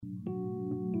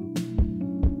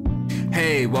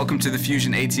Hey, welcome to the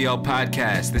Fusion ATL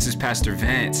podcast. This is Pastor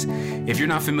Vance. If you're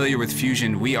not familiar with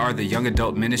Fusion, we are the young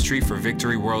adult ministry for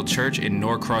Victory World Church in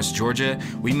Norcross, Georgia.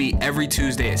 We meet every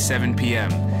Tuesday at 7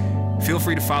 p.m. Feel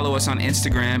free to follow us on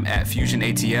Instagram at Fusion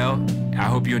ATL. I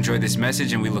hope you enjoyed this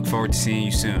message and we look forward to seeing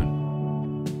you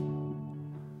soon.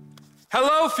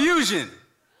 Hello, Fusion.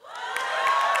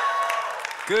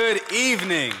 Good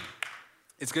evening.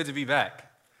 It's good to be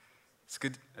back. It's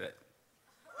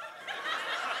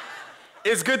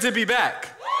good to be back.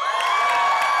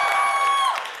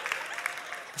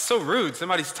 It's so rude.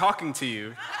 Somebody's talking to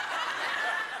you.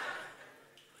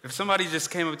 If somebody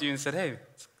just came up to you and said, hey,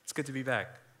 it's good to be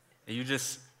back, and you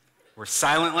just were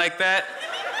silent like that,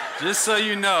 just so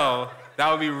you know, that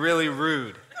would be really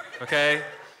rude, okay?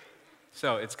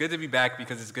 So it's good to be back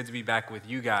because it's good to be back with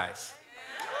you guys,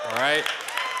 all right?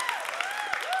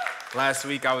 Last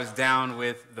week I was down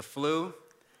with the flu,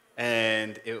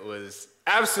 and it was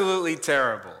absolutely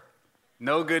terrible.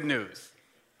 No good news.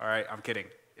 All right, I'm kidding.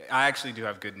 I actually do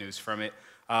have good news from it.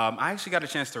 I actually got a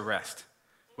chance to rest,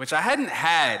 which I hadn't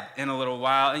had in a little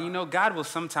while. And you know, God will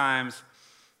sometimes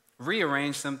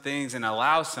rearrange some things and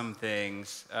allow some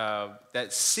things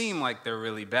that seem like they're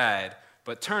really bad,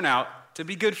 but turn out to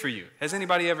be good for you. Has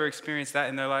anybody ever experienced that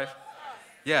in their life?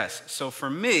 Yes. So for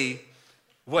me,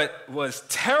 what was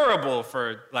terrible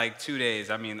for like 2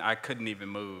 days, I mean, I couldn't even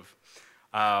move,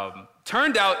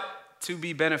 turned out to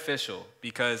be beneficial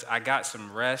because I got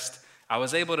some rest. I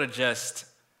was able to just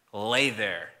lay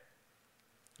there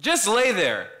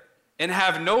and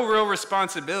have no real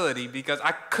responsibility because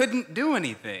I couldn't do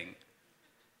anything.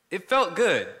 It felt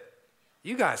good.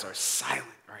 You guys are silent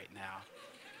right now.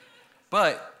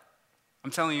 But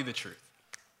I'm telling you the truth.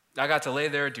 I got to lay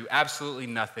there, do absolutely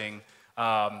nothing.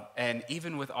 And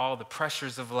even with all the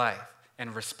pressures of life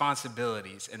and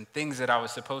responsibilities and things that I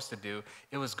was supposed to do,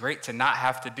 it was great to not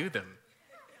have to do them,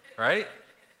 right?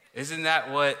 Isn't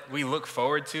that what we look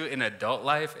forward to in adult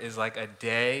life, is like a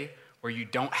day where you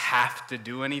don't have to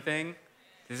do anything?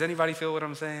 Does anybody feel what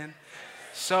I'm saying?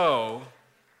 So,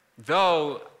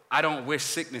 though I don't wish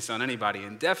sickness on anybody,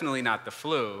 and definitely not the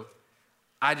flu,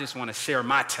 I just want to share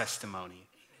my testimony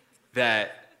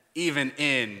that even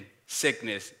in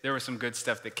sickness, there was some good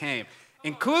stuff that came,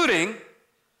 including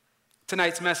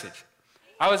tonight's message.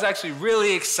 I was actually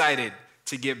really excited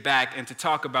to get back and to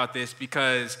talk about this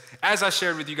because, as I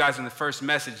shared with you guys in the first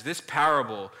message, this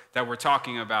parable that we're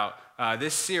talking about,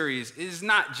 this series, is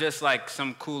not just like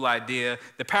some cool idea.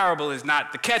 The parable is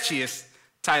not the catchiest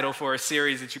title for a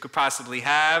series that you could possibly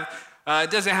have.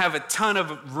 It doesn't have a ton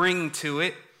of ring to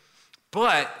it,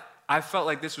 but I felt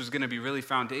like this was going to be really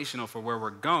foundational for where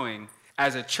we're going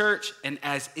as a church and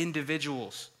as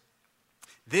individuals.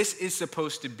 This is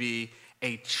supposed to be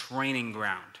a training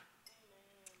ground.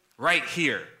 Right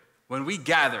here, when we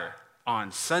gather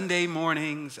on Sunday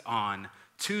mornings, on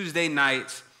Tuesday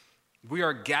nights, we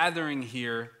are gathering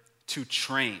here to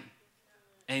train.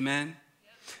 Amen?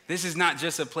 This is not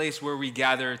just a place where we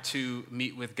gather to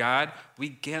meet with God. We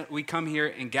come here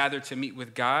and gather to meet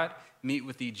with God, meet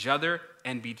with each other,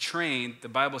 and be trained, the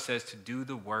Bible says, to do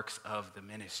the works of the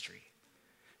ministry.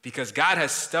 Because God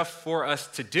has stuff for us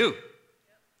to do.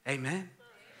 Amen?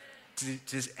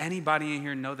 Does anybody in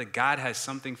here know that God has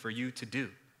something for you to do?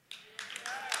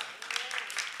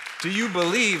 Do you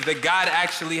believe that God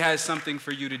actually has something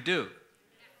for you to do?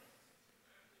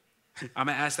 I'm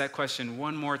going to ask that question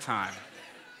one more time.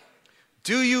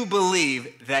 Do you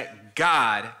believe that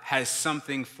God has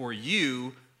something for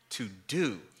you to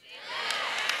do?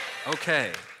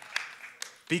 Okay.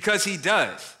 Because he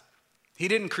does. He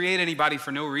didn't create anybody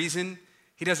for no reason.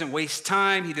 He doesn't waste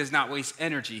time. He does not waste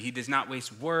energy. He does not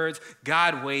waste words.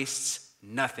 God wastes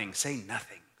nothing. Say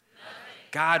nothing.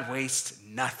 God wastes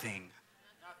nothing.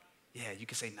 Yeah, you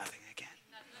can say nothing again.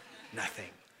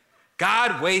 Nothing.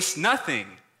 God wastes nothing.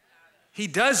 He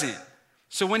doesn't.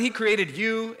 So when he created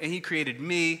you and he created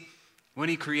me, when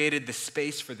he created the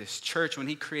space for this church, when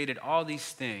he created all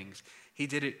these things, he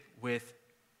did it with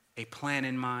a plan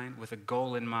in mind, with a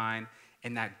goal in mind,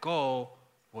 and that goal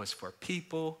was for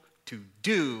people to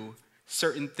do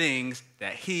certain things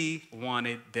that he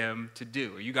wanted them to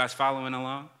do. Are you guys following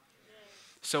along?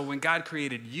 So when God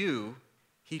created you,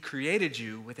 he created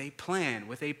you with a plan,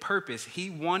 with a purpose. He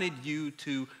wanted you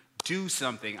to do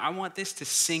something. I want this to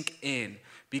sink in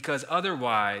because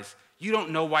otherwise you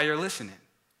don't know why you're listening.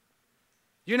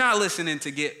 You're not listening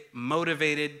to get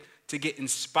motivated, to get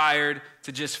inspired,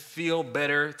 to just feel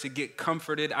better, to get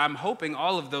comforted. I'm hoping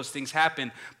all of those things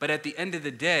happen, but at the end of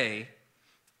the day,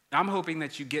 I'm hoping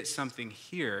that you get something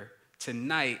here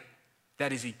tonight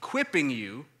that is equipping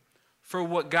you for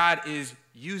what God is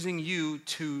using you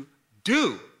to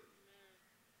do.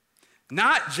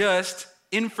 not just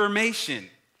information,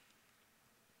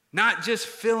 not just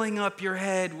filling up your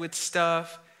head with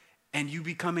stuff and you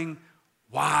becoming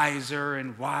wiser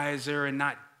and wiser and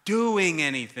not doing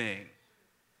anything.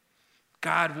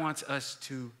 God wants us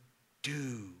to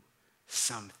do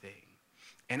something.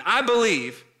 And I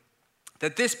believe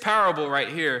that this parable right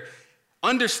here,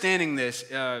 understanding this,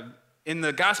 in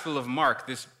the Gospel of Mark,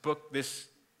 this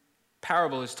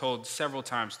parable is told several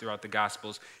times throughout the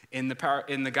Gospels. In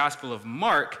the Gospel of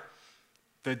Mark,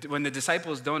 when the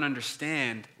disciples don't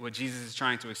understand what Jesus is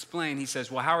trying to explain, he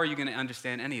says, well, how are you going to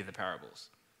understand any of the parables?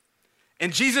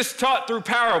 And Jesus taught through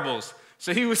parables.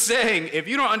 So he was saying, if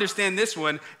you don't understand this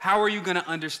one, how are you going to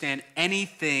understand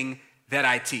anything that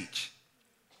I teach?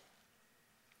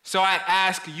 So I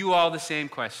ask you all the same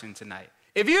question tonight.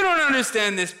 If you don't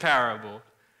understand this parable,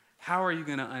 how are you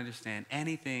going to understand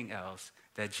anything else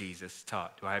that Jesus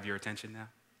taught? Do I have your attention now?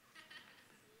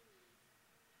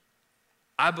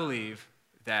 I believe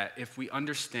that if we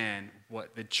understand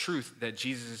what the truth that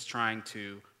Jesus is trying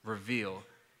to reveal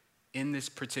in this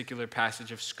particular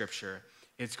passage of Scripture,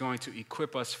 it's going to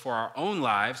equip us for our own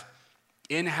lives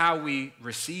in how we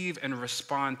receive and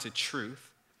respond to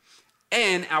truth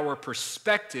and our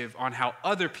perspective on how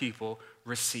other people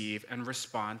receive and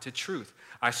respond to truth.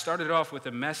 I started off with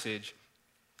a message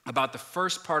about the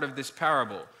first part of this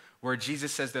parable where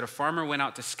Jesus says that a farmer went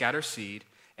out to scatter seed,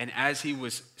 and as he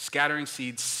was scattering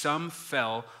seeds, some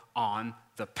fell on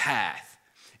the path.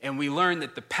 And we learned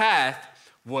that the path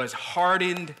was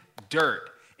hardened dirt.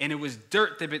 And it was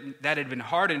dirt that had been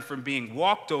hardened from being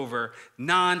walked over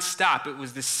nonstop. It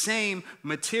was the same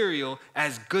material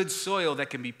as good soil that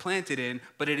can be planted in,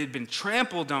 but it had been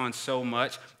trampled on so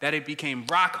much that it became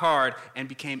rock hard and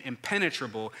became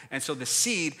impenetrable. And so the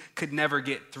seed could never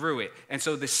get through it. And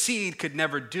so the seed could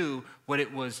never do what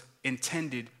it was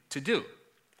intended to do.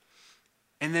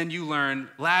 And then you learned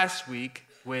last week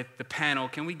with the panel,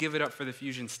 can we give it up for the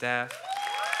Fusion staff?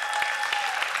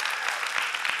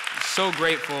 So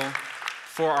grateful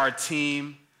for our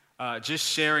team, just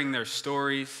sharing their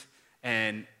stories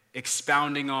and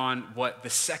expounding on what the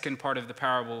second part of the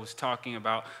parable was talking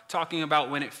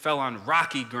about when it fell on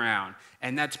rocky ground.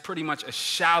 And that's pretty much a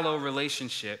shallow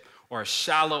relationship or a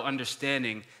shallow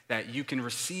understanding that you can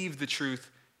receive the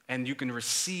truth and you can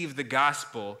receive the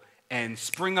gospel and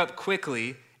spring up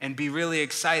quickly and be really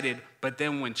excited, but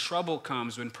then when trouble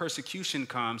comes, when persecution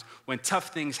comes, when tough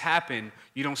things happen,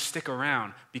 you don't stick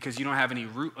around because you don't have any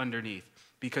root underneath,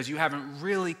 because you haven't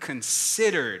really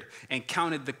considered and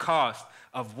counted the cost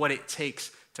of what it takes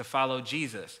to follow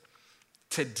Jesus.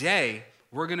 Today,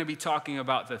 we're going to be talking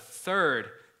about the third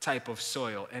type of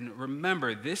soil. And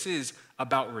remember, this is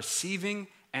about receiving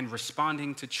and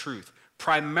responding to truth.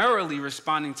 Primarily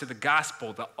responding to the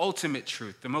gospel, the ultimate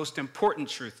truth, the most important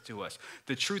truth to us,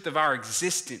 the truth of our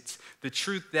existence, the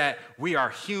truth that we are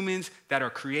humans that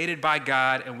are created by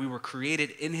God and we were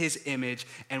created in his image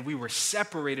and we were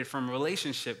separated from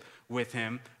relationship with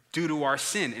him due to our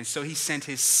sin. And so he sent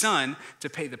his son to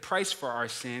pay the price for our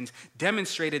sins,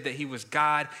 demonstrated that he was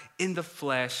God in the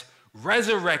flesh,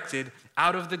 resurrected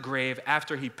out of the grave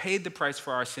after he paid the price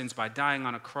for our sins by dying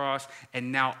on a cross,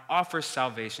 and now offers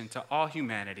salvation to all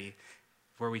humanity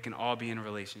where we can all be in a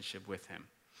relationship with him.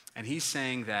 And he's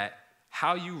saying that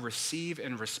how you receive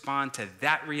and respond to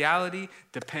that reality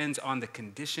depends on the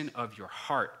condition of your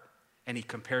heart, and he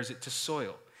compares it to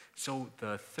soil. So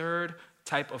the third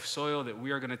type of soil that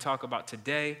we are going to talk about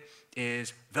today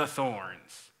is the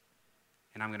thorns.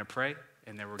 And I'm going to pray,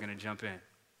 and then we're going to jump in.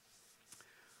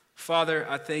 Father,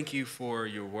 I thank you for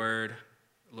your word.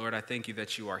 Lord, I thank you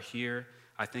that you are here.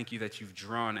 I thank you that you've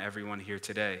drawn everyone here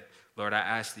today. Lord, I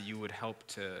ask that you would help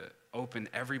to open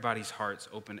everybody's hearts,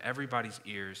 open everybody's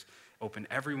ears, open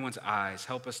everyone's eyes.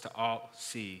 Help us to all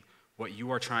see what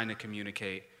you are trying to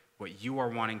communicate, what you are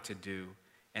wanting to do,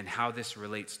 and how this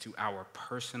relates to our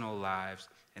personal lives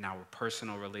and our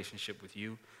personal relationship with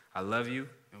you. I love you,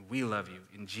 and we love you.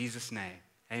 In Jesus' name,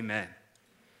 amen.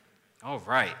 All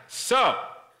right, so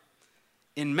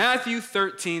in Matthew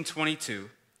 13:22,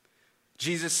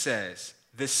 Jesus says,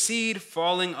 the seed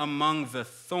falling among the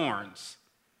thorns,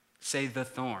 say the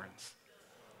thorns.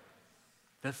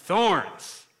 The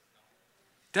thorns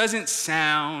doesn't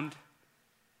sound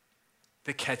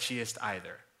the catchiest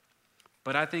either.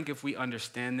 But I think if we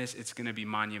understand this, it's going to be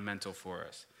monumental for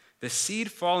us. The seed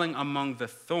falling among the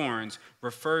thorns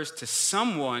refers to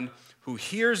someone who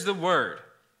hears the word,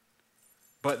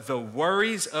 but the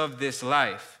worries of this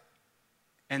life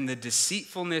and the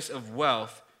deceitfulness of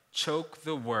wealth choke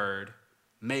the word,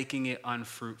 making it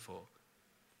unfruitful.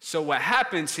 So what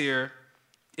happens here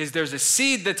is there's a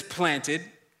seed that's planted,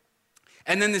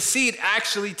 And then the seed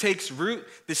actually takes root,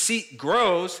 the seed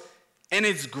grows, and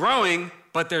it's growing,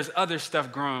 but there's other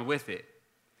stuff growing with it.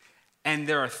 And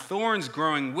there are thorns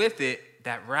growing with it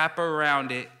that wrap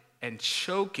around it and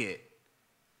choke it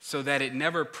so that it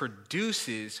never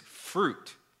produces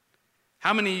fruit.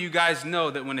 How many of you guys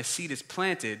know that when a seed is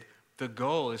planted, the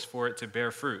goal is for it to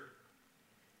bear fruit?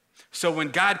 So when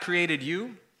God created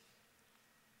you,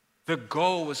 the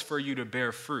goal was for you to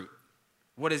bear fruit.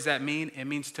 What does that mean? It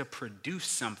means to produce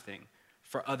something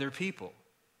for other people.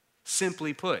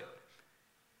 Simply put,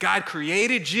 God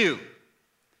created you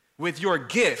with your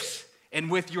gifts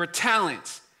and with your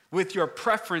talents, with your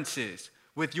preferences,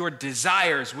 with your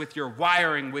desires, with your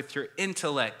wiring, with your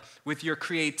intellect, with your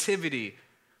creativity,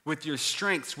 with your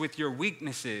strengths, with your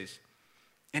weaknesses.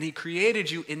 And he created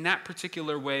you in that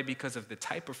particular way because of the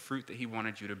type of fruit that he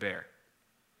wanted you to bear.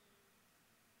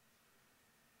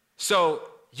 So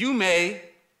you may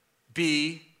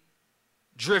be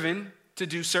driven to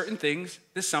do certain things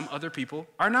that some other people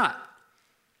are not.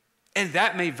 And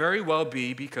that may very well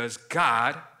be because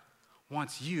God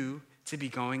wants you to be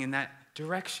going in that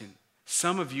direction.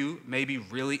 Some of you may be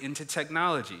really into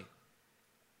technology.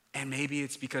 And maybe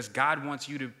it's because God wants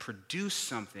you to produce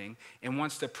something and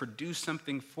wants to produce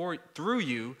something through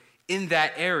you in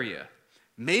that area.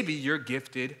 Maybe you're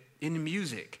gifted in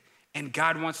music and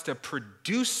God wants to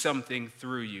produce something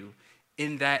through you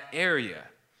in that area.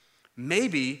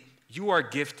 Maybe you are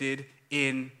gifted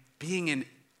in being an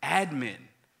admin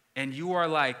and you are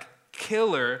like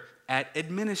killer at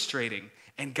administrating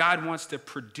and God wants to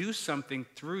produce something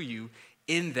through you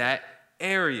in that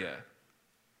area.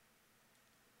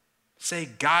 Say,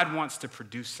 God wants to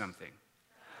produce something.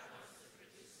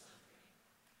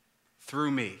 Through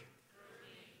me.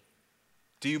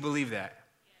 Do you believe that?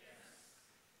 Yes.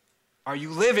 Are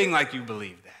you living like you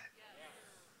believe that?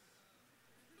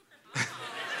 Yes.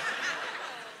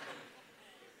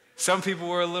 Some people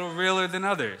were a little realer than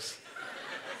others.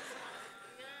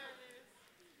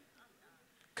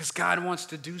 Because God wants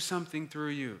to do something through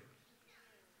you.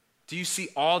 Do you see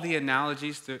all the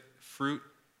analogies to fruit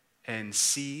and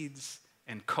seeds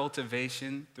and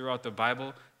cultivation throughout the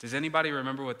Bible? Does anybody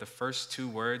remember what the first two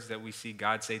words that we see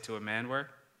God say to a man were?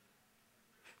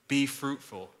 Be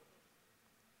fruitful.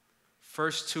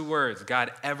 First two words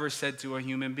God ever said to a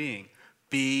human being.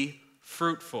 Be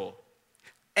fruitful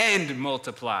and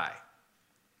multiply.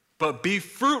 But be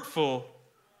fruitful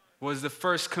was the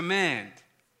first command.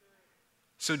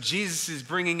 So Jesus is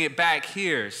bringing it back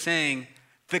here, saying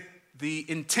the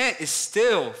intent is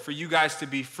still for you guys to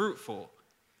be fruitful.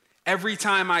 Every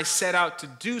time I set out to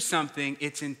do something,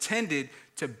 it's intended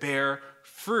to bear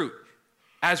fruit.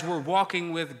 As we're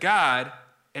walking with God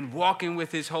and walking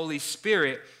with his Holy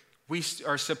Spirit, we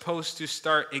are supposed to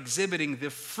start exhibiting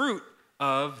the fruit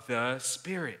of the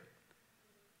Spirit.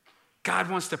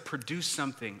 God wants to produce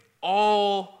something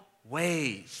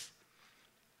always.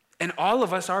 And all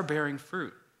of us are bearing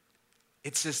fruit.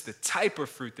 It's just the type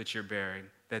of fruit that you're bearing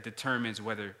that determines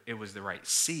whether it was the right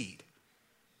seed.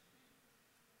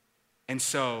 And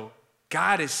so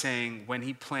God is saying when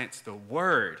he plants the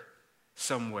word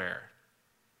somewhere,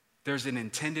 there's an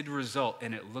intended result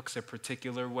and it looks a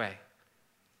particular way.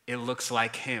 It looks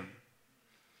like him.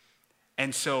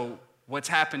 And so what's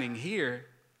happening here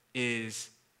is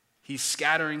he's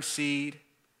scattering seed,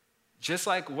 just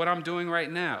like what I'm doing right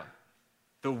now.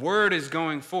 The word is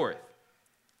going forth.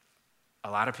 A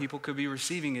lot of people could be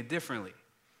receiving it differently.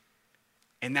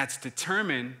 And that's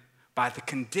determined by the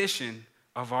condition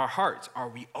of our hearts. Are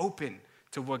we open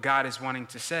to what God is wanting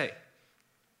to say?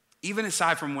 Even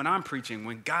aside from when I'm preaching,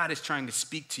 when God is trying to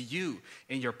speak to you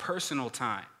in your personal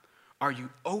time, are you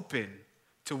open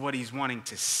to what he's wanting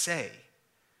to say?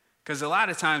 Because a lot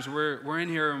of times we're in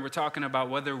here and we're talking about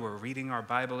whether we're reading our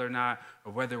Bible or not,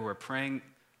 or whether we're praying.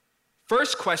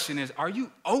 First question is, are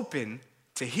you open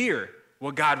to hear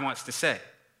what God wants to say?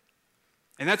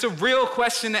 And that's a real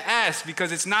question to ask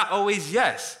because it's not always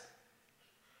yes.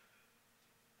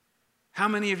 How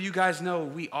many of you guys know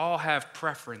we all have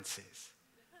preferences?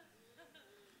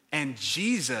 And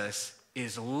Jesus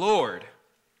is Lord.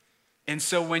 And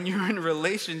so when you're in a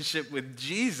relationship with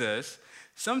Jesus,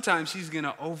 sometimes he's going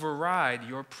to override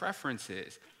your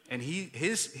preferences. And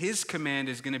his command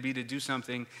is going to be to do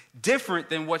something different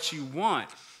than what you want.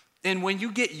 And when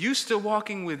you get used to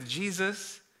walking with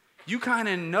Jesus, you kind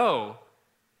of know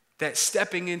that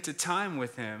stepping into time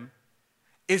with him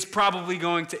is probably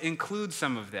going to include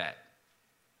some of that.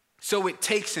 So it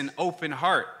takes an open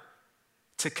heart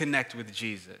to connect with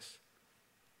Jesus.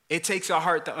 It takes a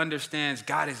heart that understands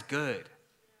God is good.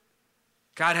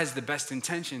 God has the best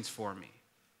intentions for me.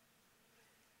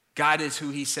 God is who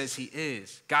he says he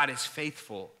is. God is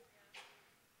faithful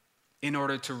in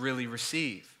order to really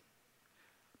receive.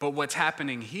 But what's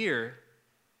happening here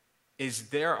is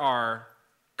there are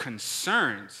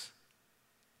concerns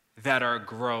that are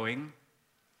growing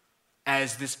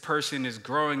as this person is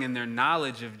growing in their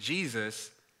knowledge of Jesus,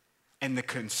 and the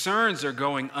concerns are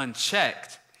going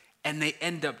unchecked, and they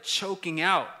end up choking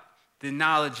out the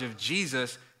knowledge of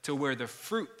Jesus to where the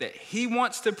fruit that he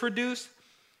wants to produce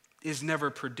is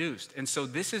never produced. And so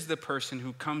this is the person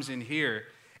who comes in here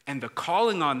and the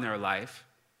calling on their life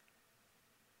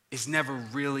is never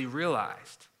really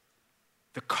realized.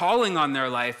 The calling on their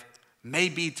life may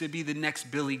be to be the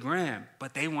next Billy Graham,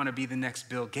 but they want to be the next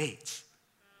Bill Gates.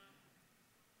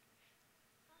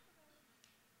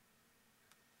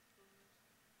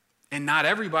 And not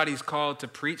everybody's called to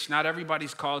preach, not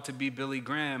everybody's called to be Billy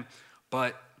Graham,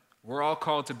 but we're all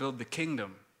called to build the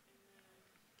kingdom.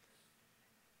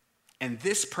 And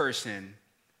this person,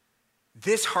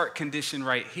 this heart condition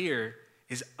right here,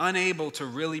 is unable to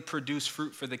really produce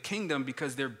fruit for the kingdom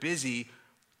because they're busy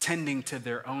tending to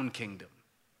their own kingdom.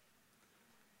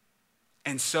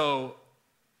 And so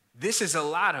this is a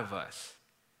lot of us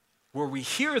where we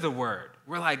hear the word.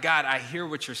 We're like, God, I hear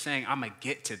what you're saying. I'm going to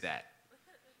get to that.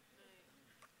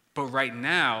 But right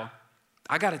now,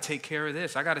 I got to take care of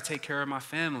this. I got to take care of my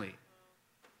family.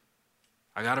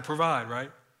 I got to provide, right?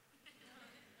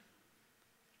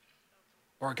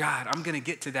 Or God, I'm going to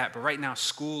get to that, but right now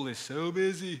school is so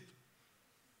busy.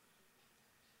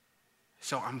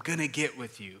 So I'm going to get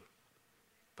with you,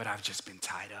 but I've just been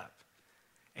tied up.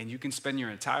 And you can spend your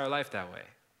entire life that way.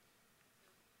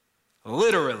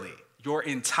 Literally, your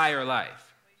entire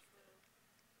life.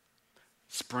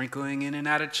 Sprinkling in and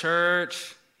out of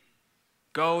church,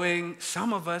 going,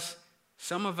 some of us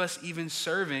even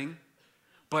serving,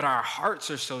 but our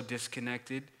hearts are so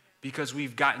disconnected because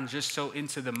we've gotten just so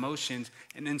into the motions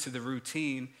and into the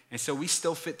routine. And so we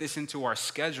still fit this into our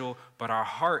schedule, but our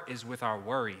heart is with our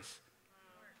worries.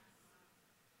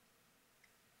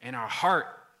 And our heart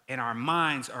and our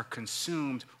minds are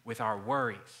consumed with our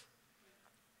worries.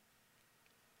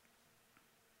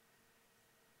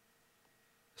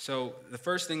 So the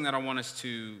first thing that I want us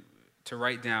to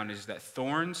write down is that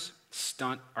thorns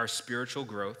stunt our spiritual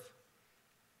growth.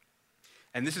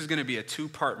 And this is going to be a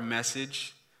two-part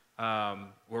message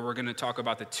where we're going to talk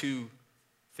about the two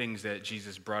things that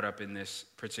Jesus brought up in this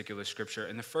particular scripture.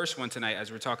 And the first one tonight,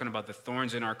 as we're talking about the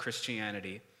thorns in our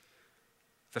Christianity,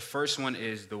 the first one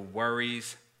is the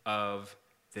worries of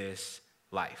this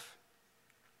life.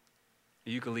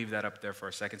 You can leave that up there for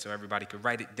a second so everybody could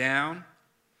write it down.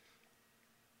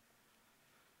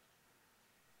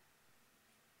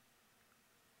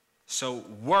 So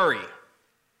worry.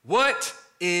 What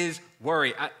is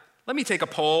worry? Let me take a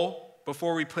poll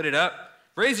before we put it up.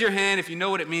 Raise your hand if you know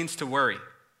what it means to worry.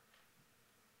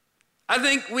 I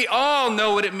think we all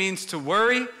know what it means to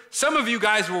worry. Some of you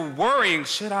guys were worrying,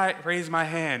 should I raise my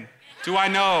hand? Do I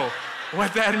know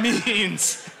what that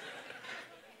means?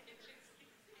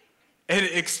 And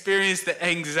experience the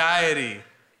anxiety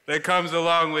that comes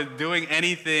along with doing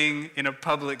anything in a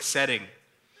public setting.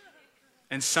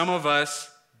 And some of us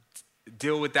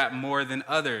deal with that more than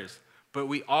others. But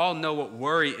we all know what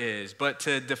worry is. But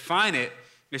to define it,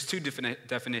 there's two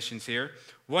definitions here.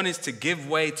 One is to give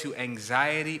way to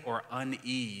anxiety or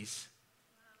unease.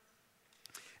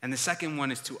 And the second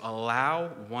one is to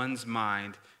allow one's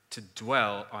mind to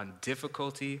dwell on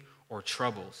difficulty or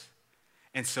troubles.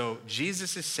 And so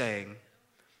Jesus is saying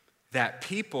that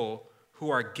people who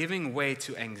are giving way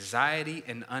to anxiety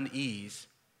and unease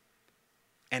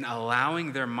and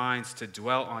allowing their minds to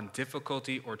dwell on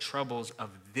difficulty or troubles of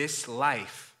this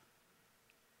life,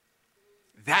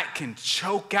 that can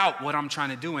choke out what I'm trying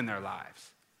to do in their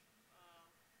lives.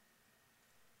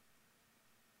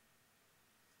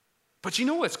 But you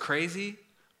know what's crazy?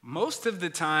 Most of the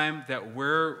time that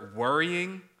we're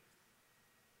worrying,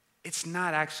 it's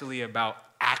not actually about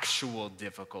actual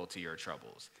difficulty or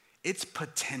troubles. It's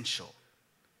potential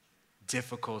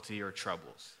difficulty or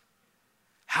troubles.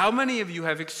 How many of you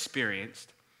have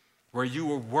experienced where you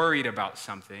were worried about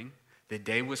something, the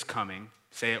day was coming,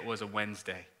 say it was a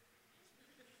Wednesday,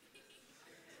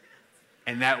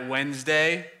 and that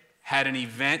Wednesday had an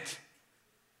event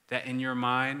that in your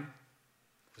mind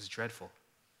was dreadful?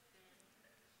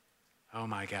 Oh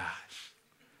my gosh,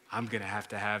 I'm going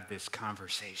to have this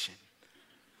conversation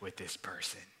with this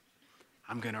person.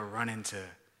 I'm going to run into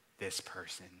this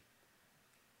person.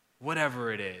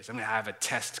 Whatever it is, I'm going to have a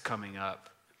test coming up.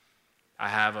 I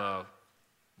have a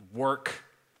work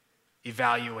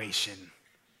evaluation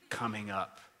coming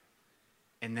up.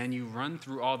 And then you run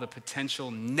through all the potential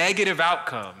negative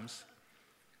outcomes,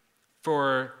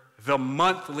 for the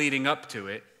month leading up to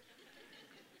it.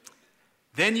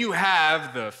 Then you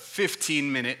have the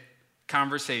 15-minute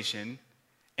conversation,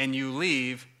 and you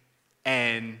leave,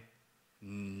 and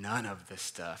none of the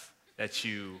stuff that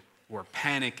you were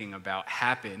panicking about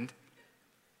happened,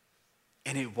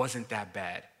 and it wasn't that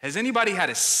bad. Has anybody had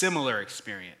a similar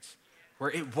experience where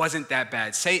it wasn't that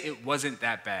bad? Say it wasn't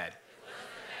that bad.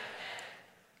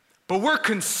 But we're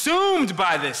consumed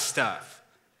by this stuff.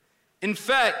 In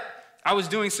fact, I was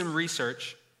doing some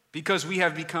research because we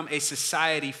have become a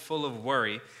society full of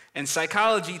worry. And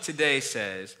Psychology Today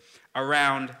says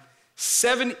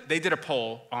they did a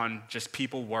poll on just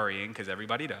people worrying, because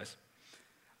everybody does.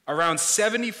 Around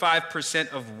 75%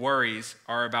 of worries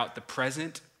are about the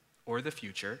present or the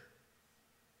future.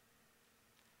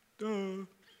 Duh.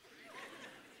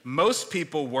 Most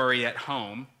people worry at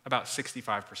home. About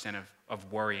 65%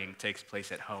 of worrying takes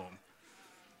place at home.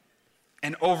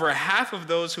 And over half of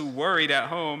those who worried at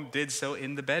home did so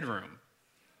in the bedroom.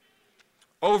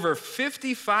 Over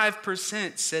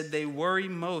 55% said they worry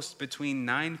most between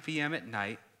 9 p.m. at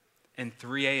night and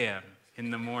 3 a.m. in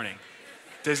the morning.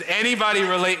 Does anybody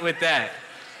relate with that?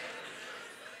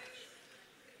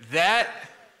 That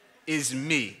is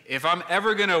me. If I'm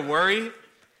ever gonna worry,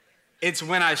 it's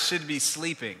when I should be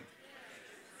sleeping.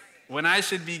 When I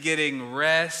should be getting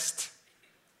rest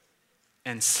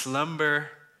and slumber.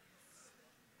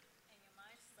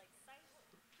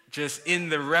 Just in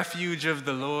the refuge of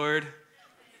the Lord,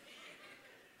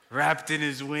 wrapped in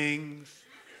his wings.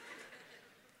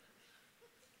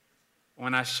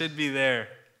 When I should be there,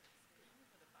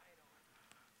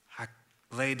 I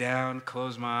lay down,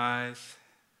 close my eyes,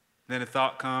 then a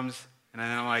thought comes, and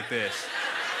then I'm like this.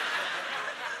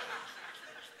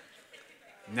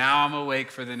 Now I'm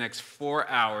awake for the next 4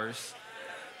 hours,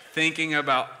 thinking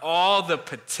about all the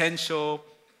potential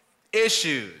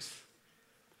issues.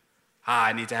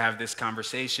 I need to have this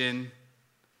conversation.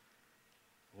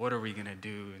 What are we gonna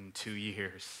do in 2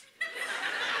 years?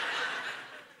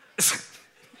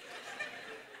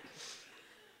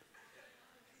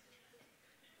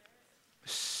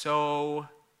 So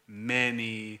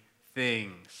many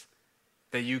things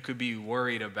that you could be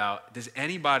worried about. Does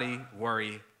anybody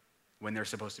worry when they're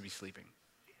supposed to be sleeping?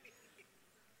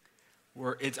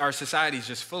 Our society's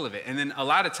just full of it. And then a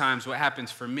lot of times what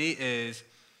happens for me is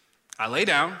I lay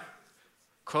down,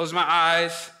 close my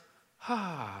eyes.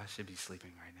 I should be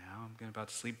sleeping right now. I'm about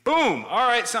to sleep. Boom! All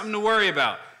right, something to worry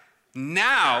about.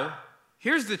 Now,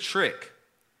 here's the trick.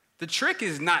 The trick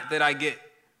is not that I get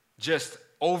just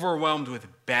overwhelmed with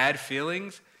bad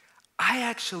feelings. I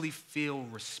actually feel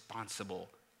responsible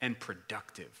and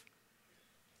productive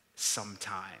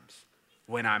sometimes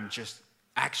when I'm just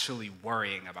actually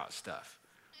worrying about stuff.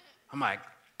 I'm like,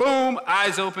 boom,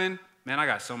 eyes open. Man, I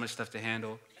got so much stuff to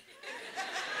handle.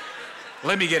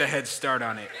 Let me get a head start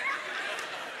on it.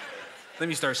 Let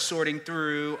me start sorting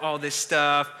through all this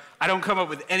stuff. I don't come up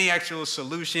with any actual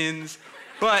solutions,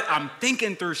 but I'm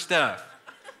thinking through stuff.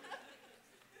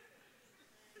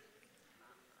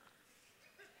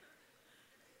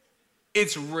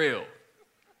 It's real.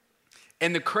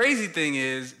 And the crazy thing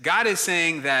is, God is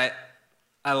saying that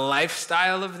a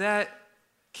lifestyle of that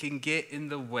can get in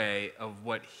the way of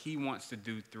what he wants to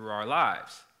do through our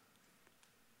lives.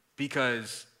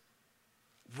 Because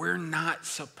we're not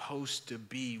supposed to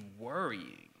be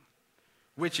worrying,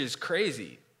 which is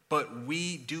crazy, but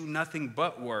we do nothing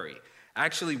but worry.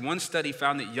 Actually, one study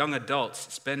found that young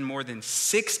adults spend more than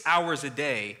 6 hours a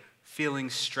day feeling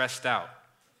stressed out.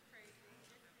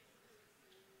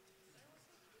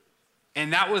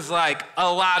 And that was like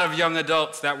a lot of young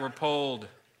adults that were polled.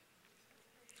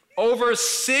 Over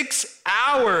 6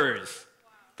 hours.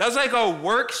 That's like a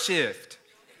work shift,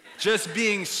 just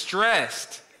being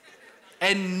stressed,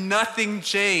 and nothing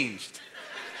changed.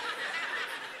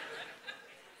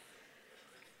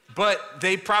 But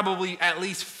they probably at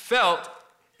least felt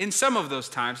in some of those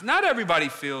times. Not everybody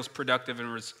feels productive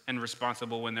and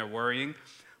responsible when they're worrying,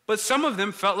 but some of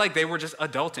them felt like they were just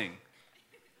adulting.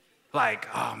 Like,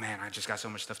 oh man, I just got so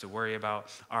much stuff to worry about.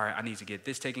 All right, I need to get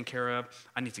this taken care of.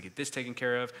 I need to get this taken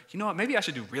care of. You know what, maybe I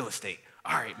should do real estate.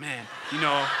 All right, man,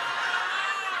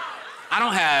 I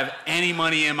don't have any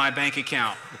money in my bank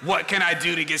account. What can I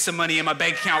do to get some money in my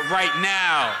bank account right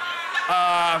now?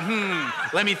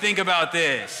 Let me think about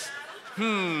this.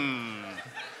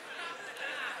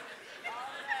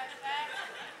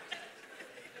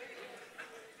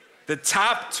 The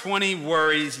top 20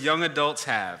 worries young adults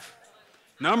have.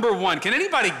 Number 1, can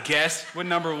anybody guess what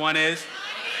number 1 is?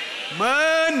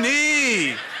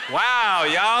 Money. Wow,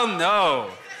 y'all know.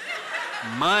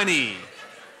 Money.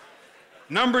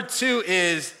 Number 2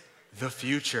 is the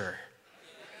future.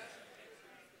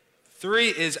 3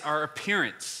 is our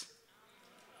appearance.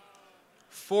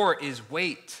 4 is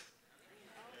weight.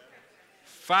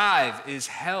 5 is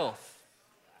health.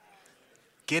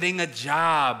 Getting a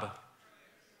job.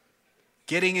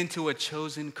 Getting into a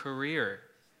chosen career.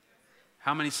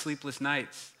 How many sleepless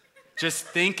nights? Just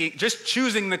thinking, just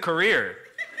choosing the career.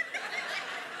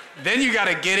 Then you got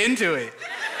to get into it.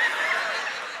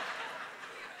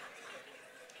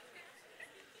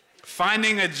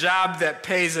 Finding a job that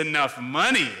pays enough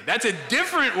money. That's a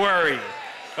different worry,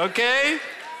 okay?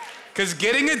 Because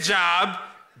getting a job,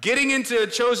 getting into a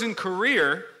chosen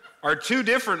career are two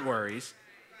different worries.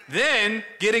 Then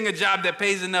getting a job that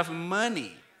pays enough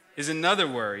money is another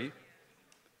worry.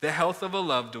 The health of a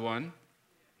loved one,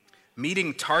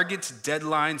 meeting targets,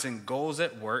 deadlines, and goals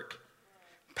at work,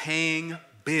 paying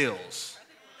bills.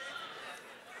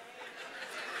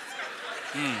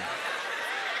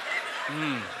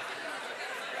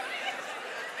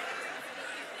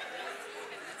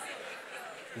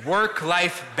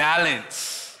 Work-life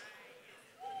balance.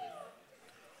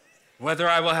 Whether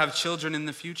I will have children in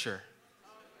the future.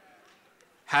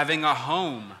 Having a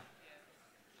home.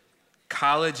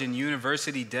 College and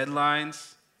university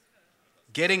deadlines.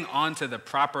 Getting onto the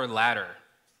proper ladder.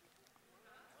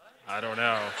 I don't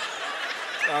know.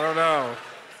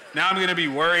 Now I'm going to be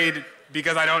worried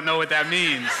because I don't know what that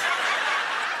means.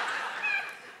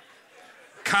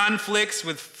 Conflicts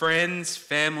with friends,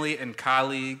 family, and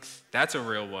colleagues. That's a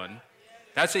real one.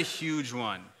 That's a huge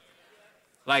one.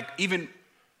 Like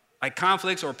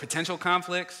conflicts or potential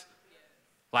conflicts,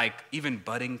 like even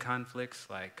budding conflicts,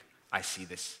 like I see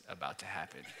this about to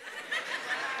happen.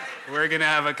 We're gonna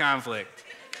have a conflict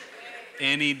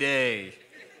any day.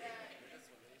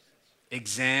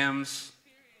 Exams,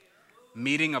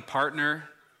 meeting a partner,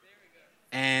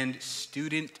 and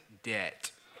student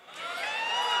debt.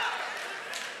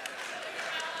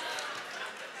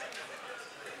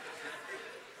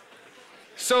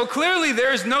 So clearly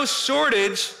there's no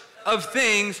shortage of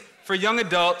things for young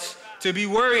adults to be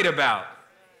worried about.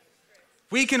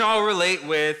 We can all relate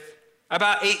with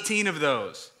about 18 of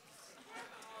those,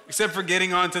 except for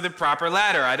getting onto the proper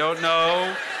ladder. I don't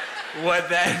know what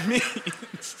that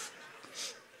means.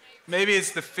 Maybe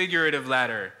it's the figurative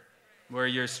ladder, where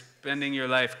you're spending your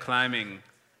life climbing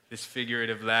this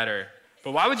figurative ladder.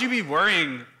 But why would you be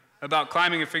worrying about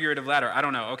climbing a figurative ladder? I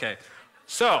don't know. Okay.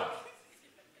 So,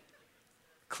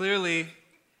 clearly,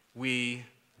 we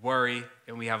worry,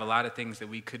 and we have a lot of things that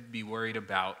we could be worried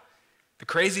about. The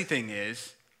crazy thing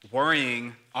is,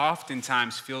 worrying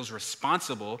oftentimes feels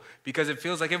responsible because it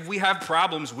feels like if we have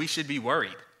problems, we should be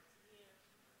worried.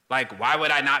 Like, why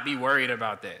would I not be worried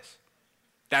about this?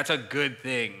 That's a good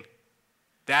thing.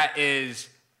 That is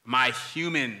my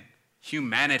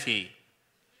humanity,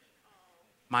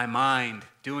 my mind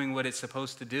doing what it's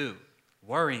supposed to do,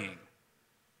 worrying.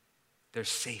 There's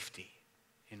safety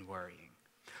in worrying.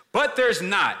 But there's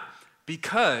not,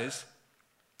 because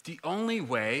the only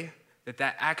way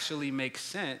that actually makes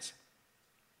sense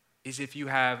is if you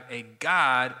have a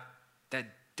God that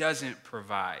doesn't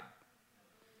provide,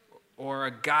 or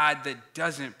a God that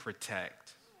doesn't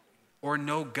protect, or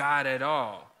no God at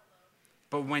all.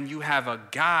 But when you have a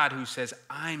God who says,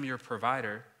 I'm your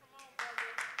provider,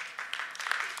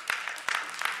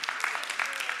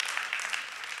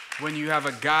 when you have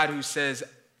a God who says,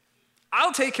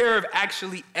 I'll take care of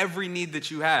actually every need that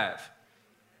you have.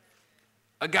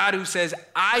 A God who says,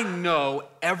 I know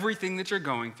everything that you're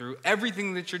going through,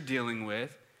 everything that you're dealing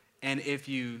with, and if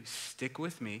you stick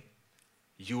with me,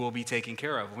 you will be taken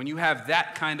care of. When you have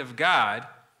that kind of God,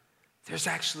 there's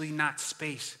actually not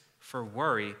space for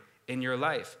worry in your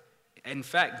life. In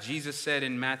fact, Jesus said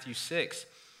in Matthew 6, he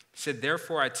said,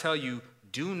 therefore I tell you,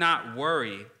 do not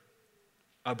worry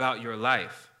about your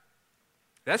life.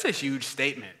 That's a huge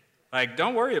statement. Like,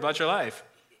 don't worry about your life.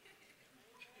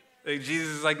 Like, Jesus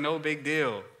is like, no big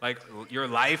deal. Like, your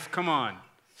life, come on,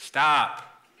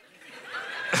 stop.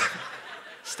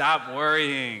 Stop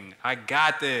worrying. I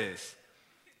got this.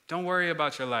 Don't worry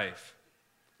about your life,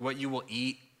 what you will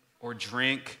eat or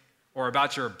drink, or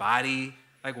about your body.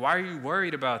 Like, why are you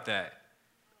worried about that?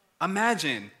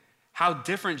 Imagine how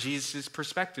different Jesus'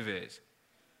 perspective is.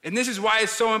 And this is why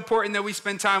it's so important that we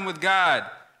spend time with God,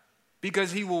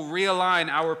 because he will realign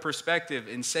our perspective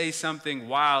and say something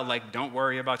wild like, don't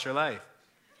worry about your life,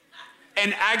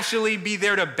 and actually be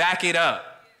there to back it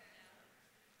up.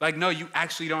 Like, no, you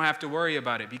actually don't have to worry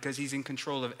about it because he's in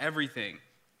control of everything.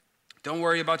 Don't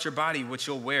worry about your body, what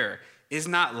you'll wear. Is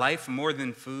not life more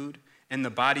than food and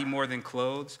the body more than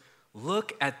clothes?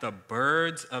 Look at the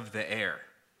birds of the air.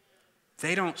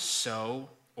 They don't sow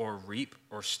or reap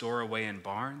or store away in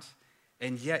barns,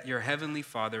 and yet your heavenly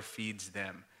Father feeds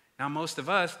them. Now, most of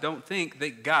us don't think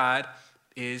that God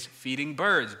is feeding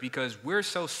birds because we're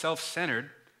so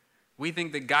self-centered. We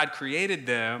think that God created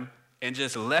them and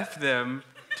just left them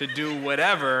to do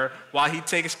whatever while he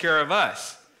takes care of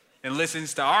us and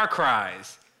listens to our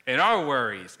cries and our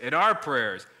worries and our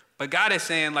prayers. But God is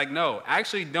saying, like, no,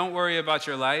 actually don't worry about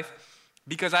your life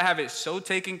because I have it so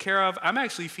taken care of. I'm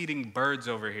actually feeding birds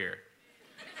over here.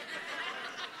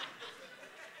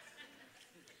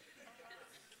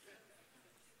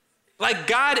 Like,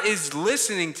 God is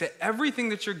listening to everything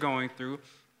that you're going through,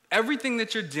 everything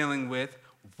that you're dealing with,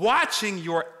 watching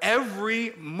your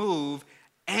every move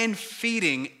and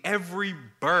feeding every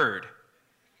bird.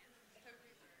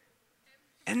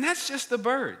 And that's just the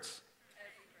birds.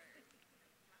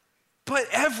 But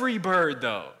every bird,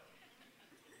 though,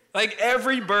 like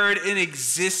every bird in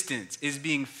existence is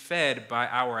being fed by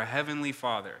our Heavenly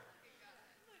Father.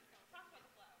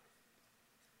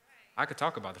 I could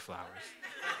talk about the flowers.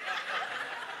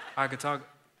 I could talk.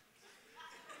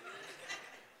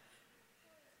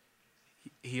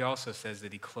 He also says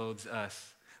that he clothes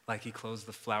us like he clothes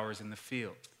the flowers in the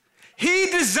field. He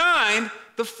designed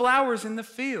the flowers in the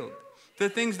field, the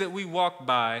things that we walk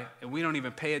by and we don't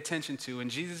even pay attention to.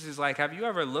 And Jesus is like, have you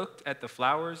ever looked at the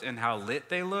flowers and how lit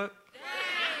they look?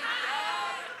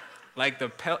 Like the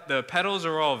petals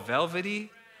are all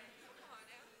velvety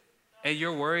and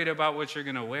you're worried about what you're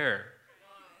going to wear.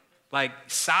 Like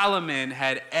Solomon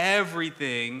had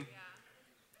everything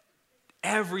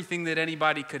that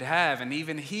anybody could have, and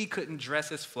even he couldn't dress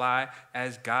as fly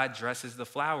as God dresses the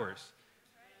flowers.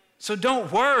 So don't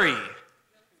worry.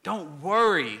 Don't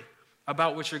worry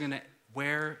about what you're going to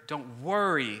wear. Don't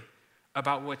worry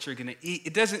about what you're going to eat.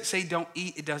 It doesn't say don't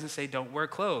eat. It doesn't say don't wear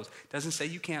clothes. It doesn't say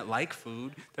you can't like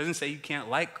food. It doesn't say you can't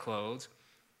like clothes.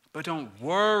 But don't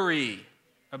worry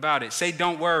about it. Say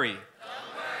don't worry.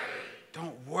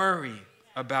 Don't worry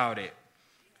about it.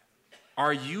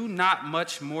 Are you not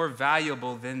much more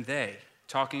valuable than they?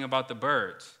 Talking about the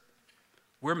birds.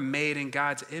 We're made in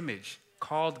God's image,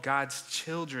 called God's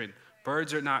children.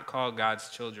 Birds are not called God's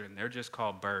children. They're just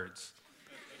called birds.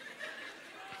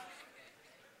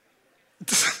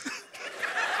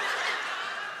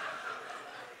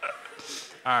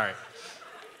 All right.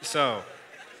 So,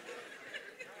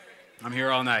 I'm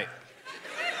here all night.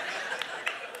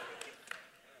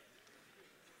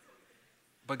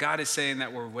 But God is saying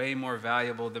that we're way more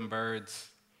valuable than birds.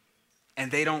 And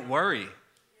they don't worry.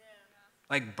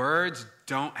 Like birds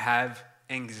don't have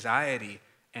anxiety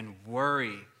and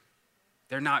worry.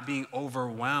 They're not being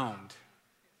overwhelmed.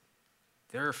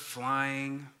 They're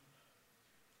flying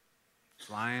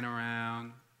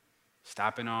around,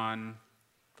 stopping on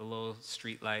the little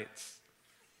street lights,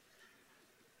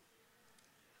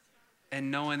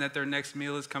 and knowing that their next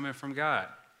meal is coming from God.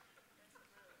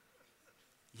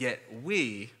 Yet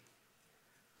we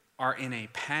are in a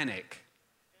panic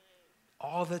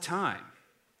all the time,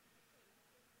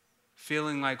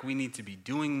 feeling like we need to be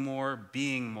doing more,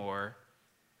 being more,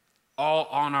 all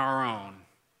on our own,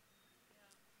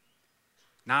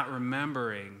 not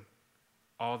remembering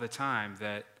all the time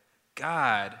that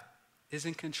God is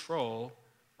in control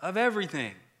of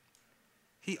everything.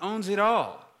 He owns it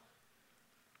all,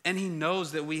 and he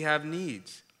knows that we have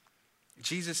needs.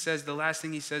 Jesus says, the last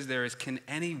thing he says there is, can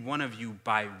any one of you,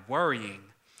 by worrying,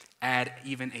 add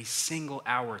even a single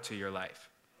hour to your life?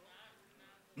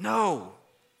 No.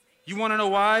 You want to know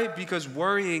why? Because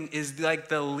worrying is like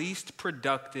the least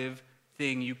productive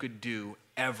thing you could do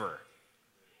ever.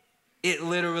 It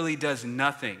literally does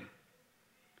nothing.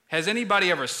 Has anybody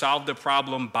ever solved a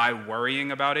problem by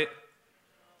worrying about it?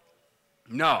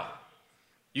 No.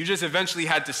 You just eventually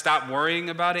had to stop worrying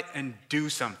about it and do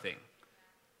something.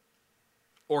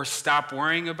 Or stop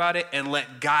worrying about it and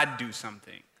let God do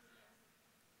something.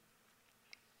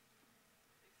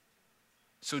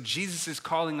 So Jesus is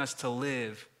calling us to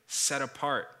live set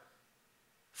apart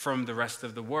from the rest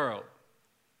of the world.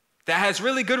 That has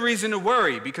really good reason to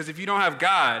worry, because if you don't have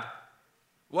God,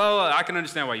 well, I can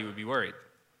understand why you would be worried.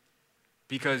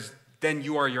 Because then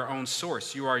you are your own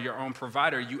source. You are your own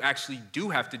provider. You actually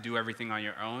do have to do everything on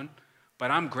your own. But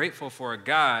I'm grateful for a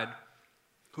God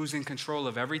who's in control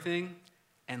of everything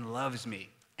and loves me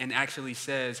and actually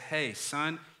says, hey,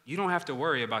 son, you don't have to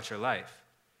worry about your life.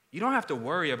 You don't have to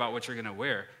worry about what you're going to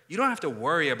wear. You don't have to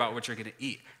worry about what you're going to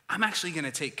eat. I'm actually going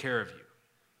to take care of you.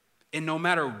 And no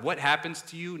matter what happens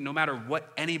to you, no matter what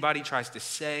anybody tries to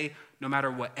say, no matter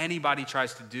what anybody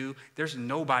tries to do, there's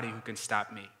nobody who can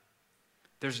stop me.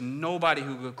 There's nobody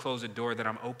who will close a door that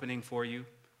I'm opening for you.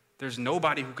 There's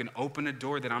nobody who can open a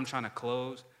door that I'm trying to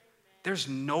close. There's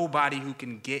nobody who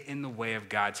can get in the way of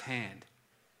God's hand.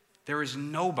 There is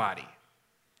nobody.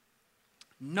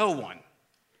 No one.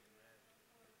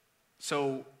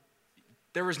 So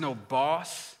there is no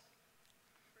boss.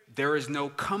 There is no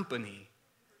company.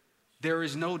 There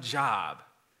is no job.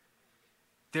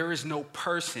 There is no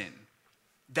person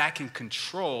that can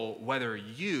control whether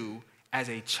you, as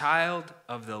a child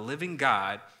of the living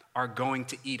God, are going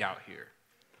to eat out here.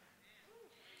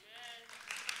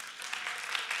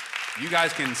 You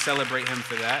guys can celebrate him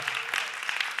for that.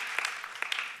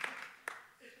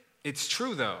 It's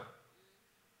true, though.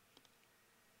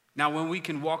 Now, when we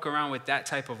can walk around with that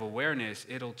type of awareness,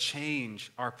 it'll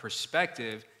change our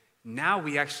perspective. Now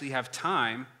we actually have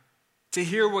time to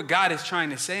hear what God is trying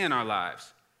to say in our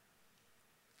lives.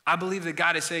 I believe that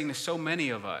God is saying to so many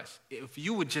of us, if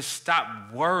you would just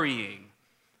stop worrying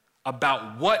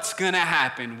about what's going to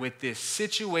happen with this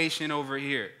situation over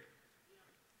here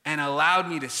and allowed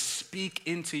me to speak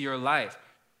into your life.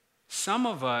 Some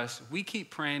of us, we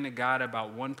keep praying to God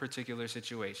about one particular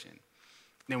situation.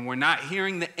 Then we're not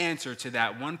hearing the answer to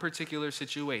that one particular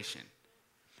situation.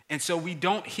 And so we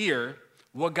don't hear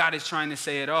what God is trying to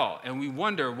say at all. And we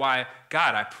wonder why,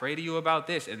 God, I pray to you about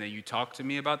this, and then you talk to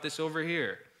me about this over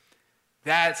here.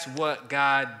 That's what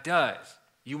God does.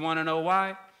 You want to know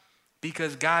why?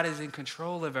 Because God is in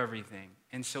control of everything.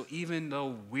 And so even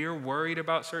though we're worried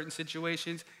about certain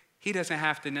situations, he doesn't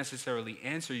have to necessarily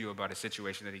answer you about a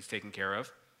situation that he's taken care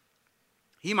of.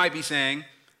 He might be saying,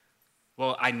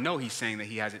 well, I know he's saying that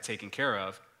he has it taken care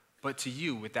of, but to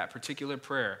you, with that particular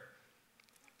prayer,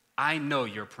 I know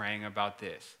you're praying about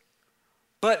this.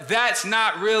 But that's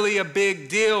not really a big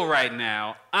deal right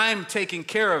now. I'm taking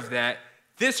care of that.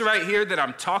 This right here that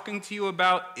I'm talking to you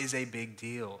about is a big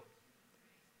deal.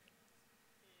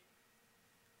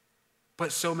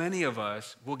 But so many of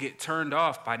us will get turned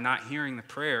off by not hearing the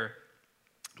prayer,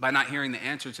 by not hearing the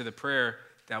answer to the prayer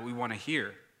that we want to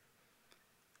hear.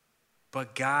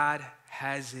 But God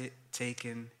has it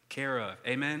taken care of.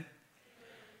 Amen?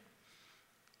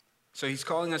 So he's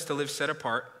calling us to live set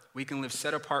apart. We can live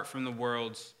set apart from the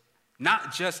world's,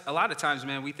 not just, a lot of times,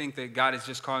 man, we think that God is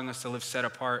just calling us to live set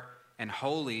apart and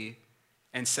holy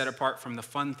and set apart from the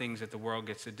fun things that the world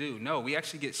gets to do. No, we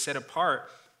actually get set apart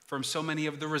from so many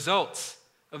of the results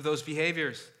of those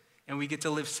behaviors. And we get to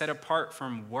live set apart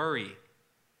from worry,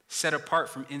 set apart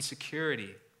from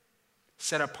insecurity,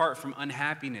 set apart from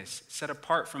unhappiness, set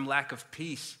apart from lack of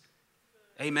peace.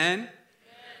 Amen?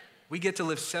 We get to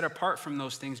live set apart from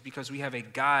those things because we have a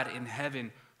God in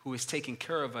heaven who is taking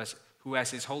care of us, who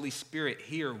has his Holy Spirit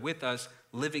here with us,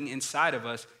 living inside of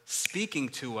us, speaking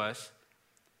to us,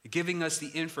 giving us the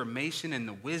information and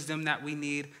the wisdom that we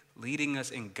need, leading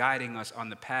us and guiding us on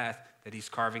the path that he's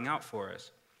carving out for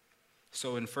us.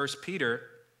 So in 1 Peter,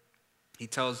 he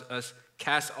tells us,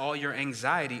 cast all your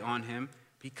anxiety on him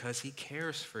because he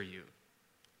cares for you.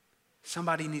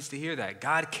 Somebody needs to hear that.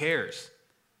 God cares.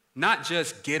 Not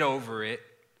just get over it.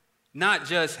 Not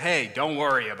just, hey, don't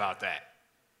worry about that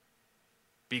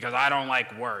because I don't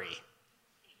like worry.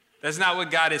 That's not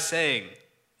what God is saying.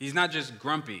 He's not just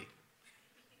grumpy.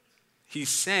 He's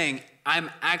saying,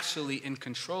 I'm actually in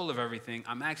control of everything.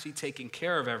 I'm actually taking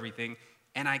care of everything,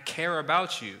 and I care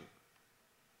about you.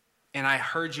 And I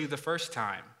heard you the first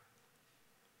time,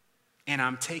 and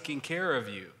I'm taking care of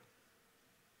you.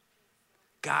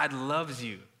 God loves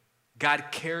you. God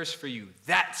cares for you.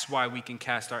 That's why we can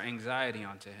cast our anxiety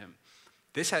onto him.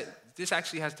 This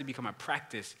actually has to become a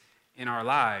practice in our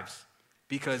lives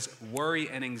because worry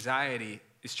and anxiety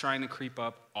is trying to creep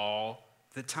up all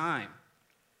the time.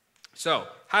 So,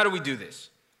 how do we do this?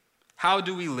 How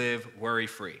do we live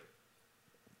worry-free?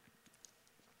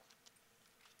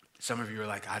 Some of you are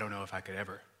like, I don't know if I could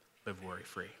ever live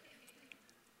worry-free.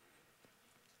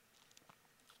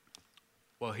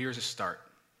 Well, here's a start.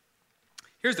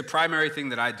 Here's the primary thing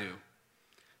that I do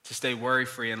to stay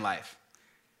worry-free in life.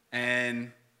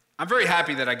 And I'm very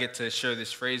happy that I get to share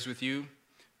this phrase with you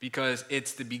because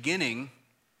it's the beginning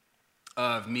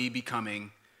of me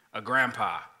becoming a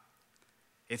grandpa.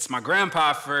 It's my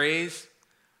grandpa phrase.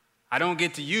 I don't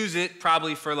get to use it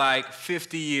probably for like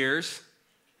 50 years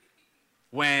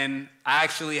when I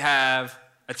actually have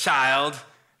a child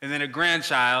and then a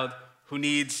grandchild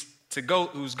who's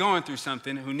going through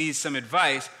something, who needs some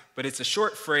advice, but it's a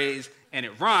short phrase and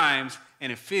it rhymes and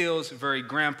it feels very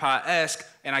grandpa-esque,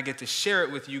 and I get to share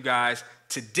it with you guys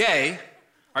today.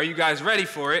 Are you guys ready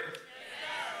for it? Yes.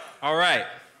 All right.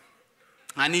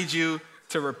 I need you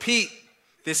to repeat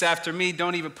this after me.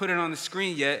 Don't even put it on the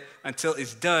screen yet until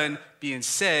it's done being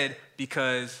said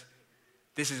because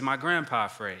this is my grandpa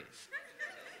phrase.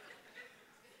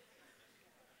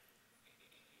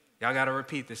 Y'all got to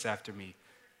repeat this after me.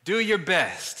 Do your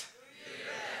best.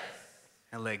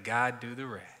 And let God do the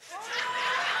rest.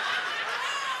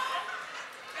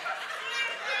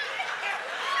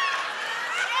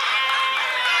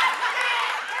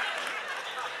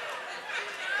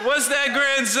 What's that,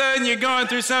 grandson? You're going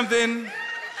through something?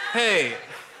 Hey,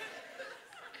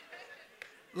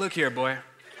 look here, boy.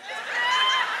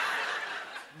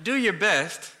 Do your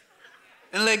best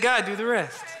and let God do the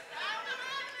rest.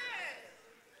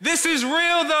 This is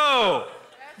real, though.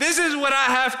 This is what I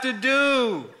have to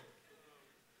do.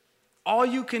 All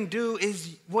you can do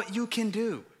is what you can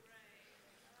do.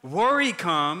 Worry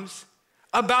comes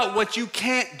about what you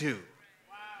can't do.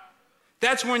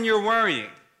 That's when you're worrying.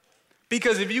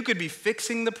 Because if you could be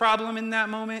fixing the problem in that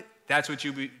moment, that's what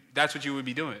you would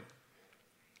be doing.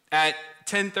 At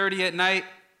 10:30 at night,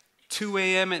 2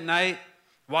 a.m. at night,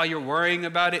 while you're worrying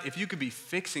about it, if you could be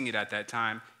fixing it at that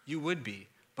time, you would be,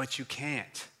 but you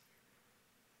can't.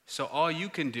 So all you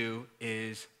can do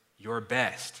is your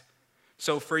best.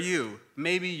 So for you,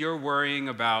 maybe you're worrying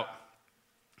about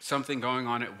something going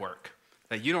on at work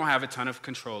that you don't have a ton of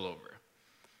control over.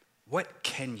 What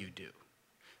can you do?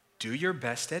 Do your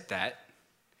best at that,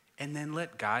 and then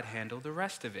let God handle the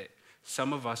rest of it.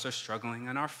 Some of us are struggling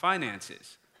in our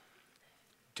finances.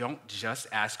 Don't just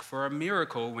ask for a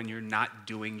miracle when you're not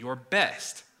doing your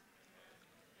best.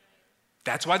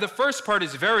 That's why the first part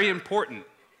is very important.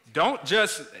 Don't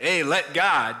just, hey, let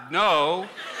God. No.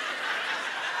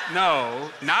 No,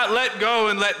 not let go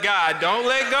and let God. Don't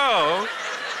let go.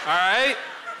 All right?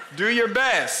 Do your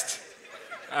best.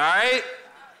 All right?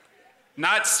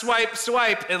 Not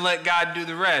swipe and let God do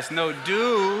the rest. No,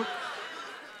 do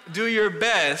your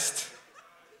best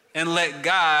and let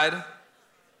God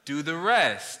do the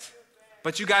rest.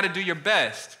 But you got to do your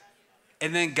best,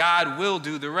 and then God will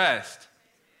do the rest.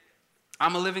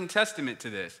 I'm a living testament to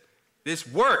this. This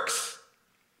works.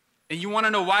 And you want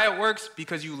to know why it works?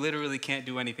 Because you literally can't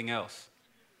do anything else.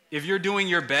 If you're doing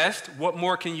your best, what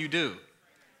more can you do?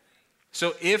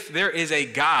 So if there is a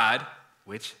God,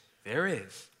 which there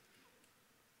is,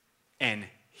 and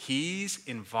he's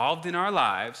involved in our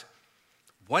lives,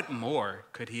 what more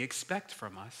could he expect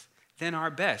from us than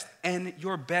our best? And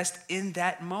your best in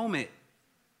that moment.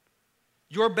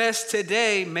 Your best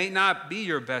today may not be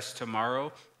your best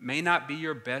tomorrow, may not be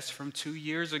your best from 2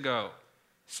 years ago.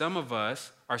 Some of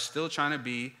us are still trying to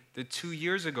be the 2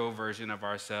 years ago version of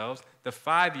ourselves, the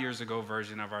 5 years ago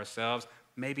version of ourselves.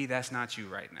 Maybe that's not you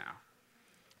right now.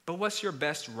 But what's your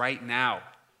best right now?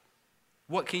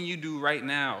 What can you do right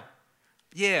now?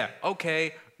 Yeah,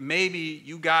 okay, maybe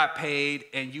you got paid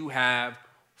and you have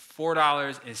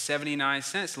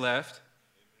 $4.79 left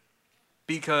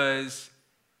because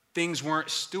things weren't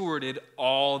stewarded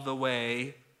all the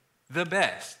way the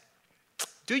best.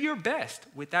 Do your best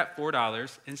with that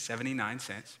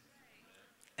 $4.79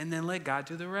 and then let God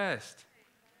do the rest.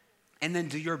 And then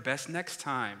do your best next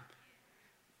time.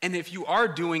 And if you are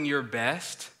doing your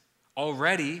best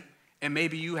already, and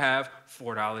maybe you have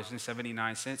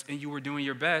 $4.79 and you were doing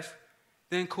your best,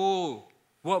 then cool.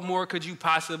 What more could you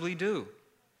possibly do?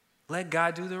 Let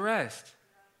God do the rest.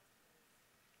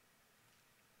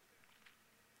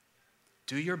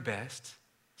 Do your best.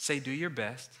 Say, do your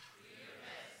best.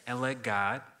 And let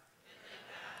God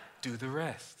do the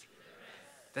rest.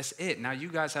 That's it. Now you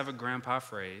guys have a grandpa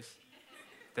phrase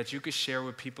that you could share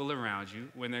with people around you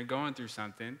when they're going through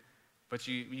something, but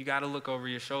you got to look over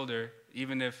your shoulder.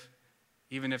 Even if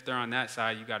they're on that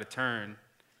side, you got to turn.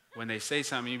 When they say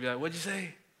something, you be like, what'd you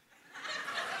say?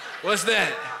 What's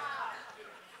that?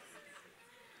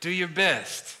 Do your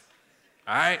best,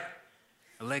 all right?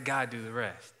 And let God do the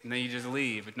rest. And then you just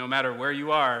leave, no matter where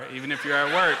you are, even if you're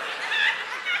at work.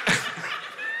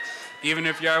 Even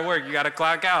if you're at work, you got to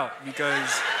clock out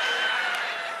because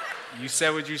you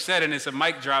said what you said and it's a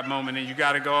mic drop moment and you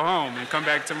got to go home and come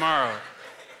back tomorrow.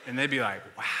 And they'd be like,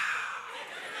 wow.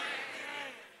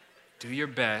 Do your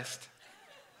best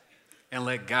and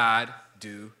let God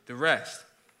do the rest.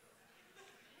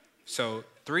 So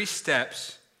 3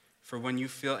 steps for when you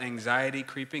feel anxiety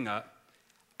creeping up.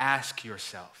 Ask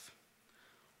yourself,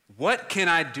 what can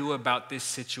I do about this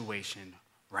situation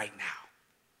right now?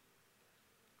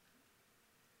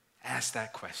 Ask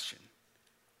that question.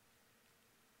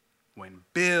 When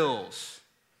bills,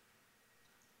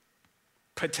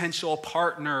 potential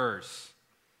partners,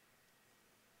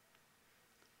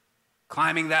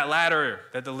 climbing that ladder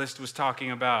that the list was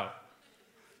talking about,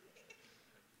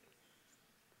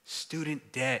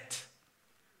 student debt,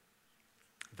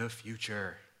 the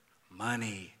future,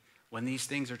 money. When these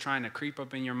things are trying to creep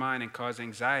up in your mind and cause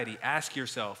anxiety, ask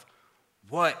yourself,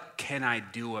 what can I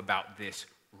do about this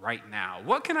right now?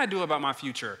 What can I do about my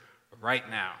future right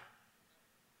now?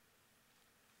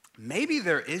 Maybe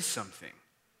there is something.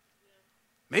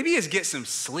 Maybe it's get some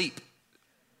sleep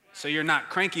so you're not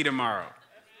cranky tomorrow.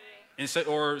 And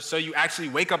so you actually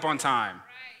wake up on time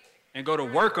and go to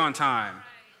work on time.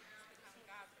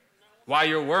 while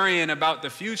you're worrying about the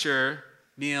future,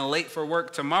 being late for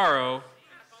work tomorrow,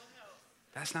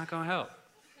 that's not going to help.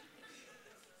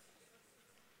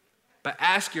 But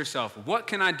ask yourself, what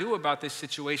can I do about this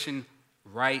situation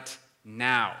right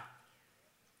now?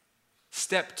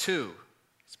 Step 2,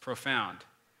 it's profound.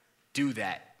 Do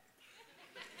that.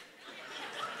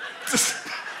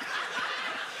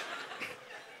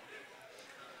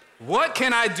 What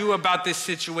can I do about this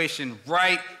situation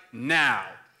right now?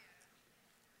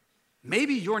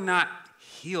 Maybe you're not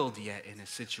healed yet in a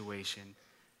situation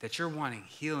that you're wanting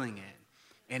healing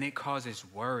in, and it causes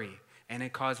worry, and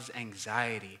it causes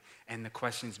anxiety, and the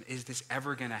question is this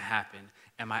ever going to happen?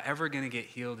 Am I ever going to get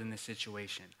healed in this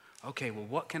situation? Okay, well,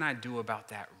 what can I do about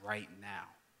that right now?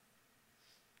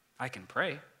 I can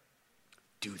pray.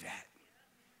 Do that.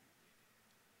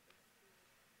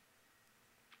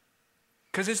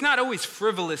 Because it's not always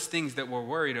frivolous things that we're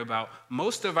worried about.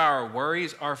 Most of our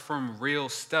worries are from real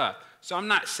stuff. So I'm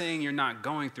not saying you're not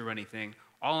going through anything.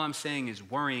 All I'm saying is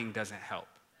worrying doesn't help.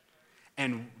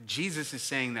 And Jesus is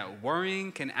saying that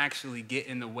worrying can actually get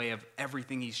in the way of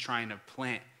everything he's trying to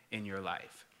plant in your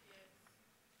life.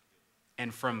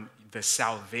 And from the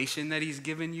salvation that he's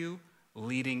given you,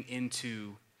 leading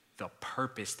into the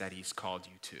purpose that he's called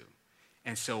you to.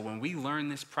 And so when we learn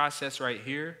this process right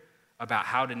here, about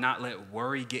how to not let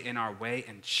worry get in our way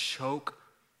and choke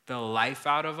the life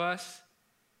out of us.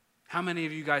 How many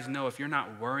of you guys know if you're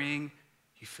not worrying,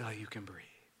 you feel like you can breathe?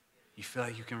 You feel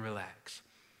like you can relax.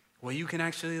 Well, you can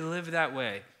actually live that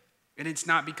way. And it's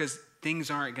not because things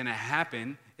aren't going to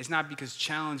happen. It's not because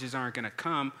challenges aren't going to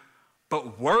come.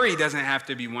 But worry doesn't have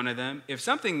to be one of them. If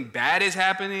something bad is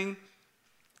happening,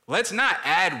 let's not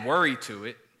add worry to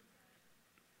it.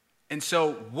 And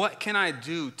so what can I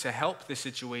do to help the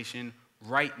situation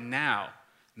right now?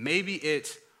 Maybe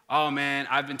it's, oh man,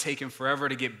 I've been taking forever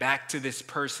to get back to this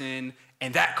person,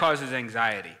 and that causes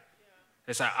anxiety. Yeah.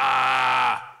 It's like,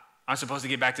 I'm supposed to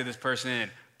get back to this person.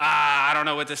 I don't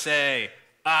know what to say.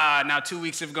 Now 2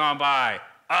 weeks have gone by.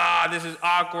 This is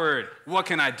awkward. What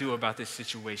can I do about this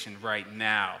situation right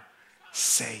now?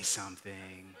 Say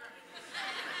something.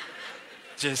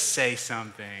 Just say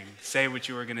something. Say what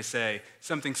you were going to say.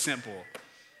 Something simple.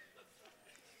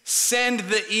 Send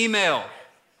the email.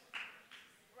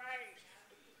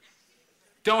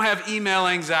 Don't have email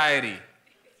anxiety.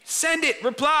 Send it.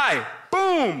 Reply.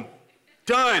 Boom.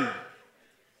 Done.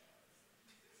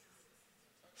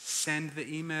 Send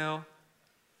the email.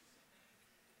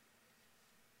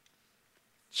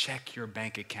 Check your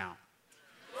bank account.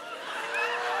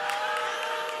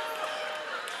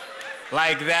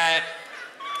 Like that.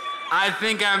 I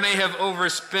think I may have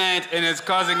overspent and it's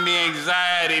causing me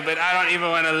anxiety, but I don't even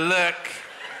want to look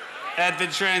at the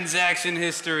transaction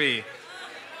history.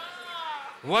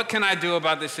 What can I do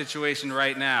about this situation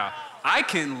right now? I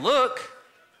can look.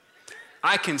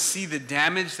 I can see the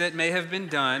damage that may have been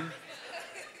done.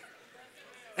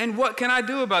 And what can I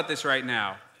do about this right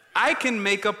now? I can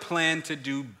make a plan to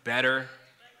do better.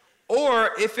 Or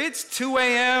if it's 2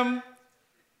 a.m.,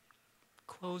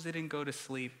 close it and go to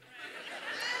sleep.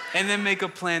 And then make a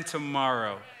plan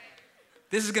tomorrow.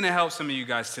 This is going to help some of you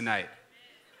guys tonight.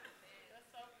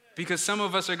 Because some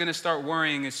of us are going to start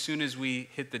worrying as soon as we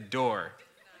hit the door.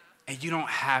 And you don't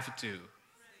have to.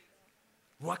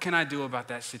 What can I do about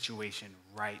that situation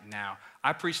right now?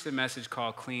 I preached a message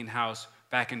called Clean House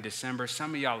back in December.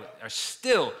 Some of y'all are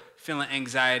still feeling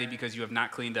anxiety because you have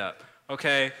not cleaned up.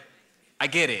 Okay? I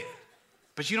get it.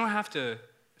 But you don't have to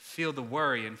feel the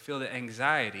worry and feel the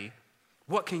anxiety.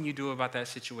 What can you do about that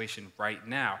situation right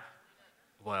now?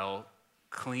 Well,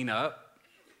 clean up.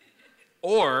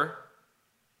 Or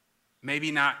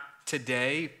maybe not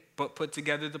today, but put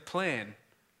together the plan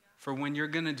for when you're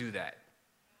going to do that.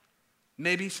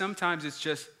 Maybe sometimes it's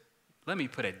just, let me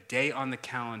put a day on the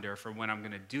calendar for when I'm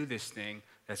going to do this thing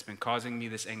that's been causing me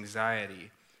this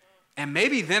anxiety. And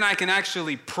maybe then I can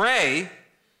actually pray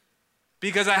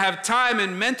because I have time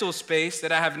and mental space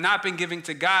that I have not been giving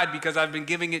to God because I've been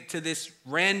giving it to this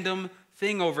random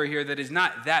thing over here that is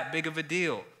not that big of a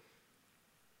deal.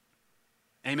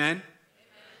 Amen?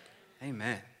 Amen.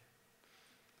 Amen.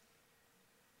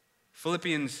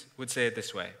 Philippians would say it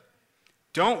this way.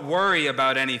 Don't worry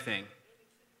about anything.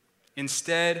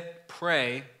 Instead,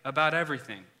 pray about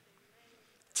everything.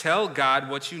 Tell God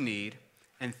what you need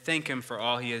and thank Him for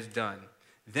all He has done.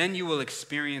 Then you will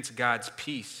experience God's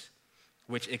peace,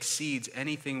 which exceeds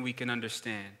anything we can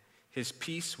understand. His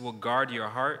peace will guard your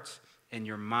hearts and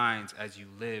your minds as you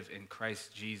live in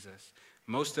Christ Jesus.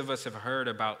 Most of us have heard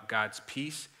about God's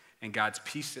peace and God's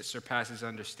peace that surpasses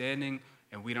understanding,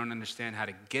 and we don't understand how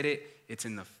to get it. It's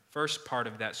in the first part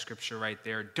of that scripture right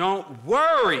there. Don't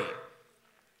worry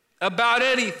about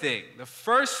anything. The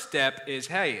first step is,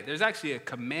 hey, there's actually a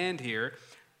command here.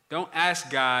 Don't ask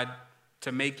God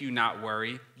to make you not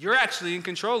worry. You're actually in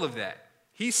control of that.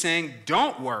 He's saying,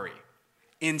 don't worry.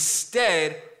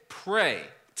 Instead, pray.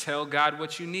 Tell God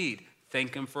what you need.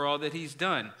 Thank him for all that he's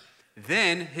done.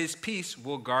 Then his peace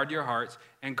will guard your hearts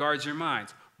and guard your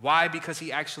minds. Why? Because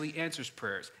he actually answers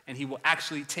prayers, and he will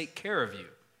actually take care of you.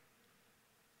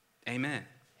 Amen.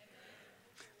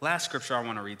 Last scripture I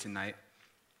want to read tonight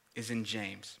is in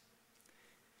James.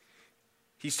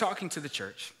 He's talking to the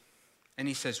church, and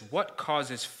he says, what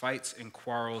causes fights and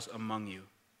quarrels among you?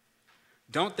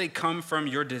 Don't they come from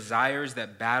your desires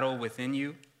that battle within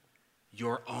you?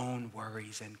 Your own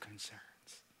worries and concerns.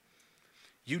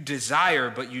 You desire,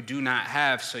 but you do not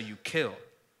have, so you kill.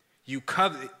 You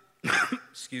covet,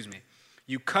 excuse me.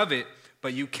 You covet,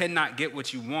 but you cannot get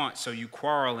what you want, so you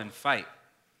quarrel and fight.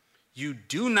 You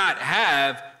do not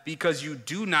have because you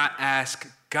do not ask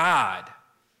God.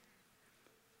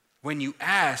 When you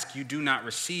ask, you do not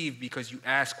receive because you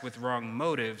ask with wrong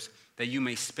motives, that you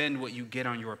may spend what you get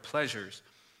on your pleasures.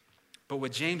 But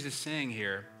what James is saying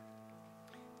here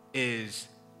is,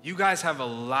 you guys have a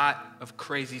lot of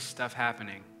crazy stuff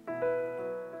happening.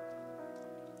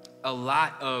 A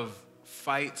lot of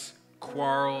fights,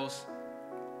 quarrels,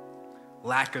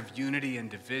 lack of unity and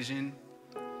division.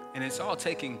 And it's all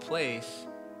taking place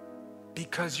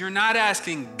because you're not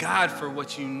asking God for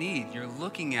what you need. You're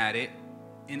looking at it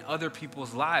in other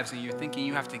people's lives, and you're thinking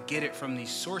you have to get it from these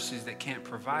sources that can't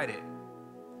provide it.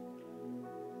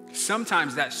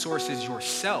 Sometimes that source is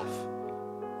yourself.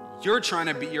 You're trying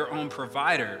to be your own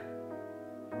provider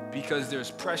because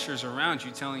there's pressures around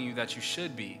you telling you that you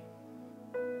should be,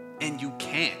 and you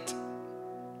can't.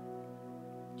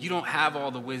 You don't have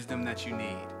all the wisdom that you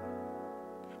need,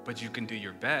 but you can do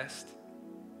your best.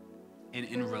 And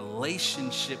in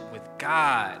relationship with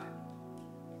God,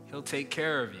 he'll take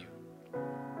care of you.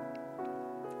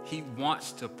 He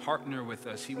wants to partner with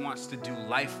us. He wants to do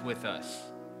life with us.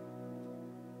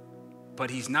 But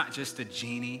he's not just a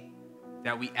genie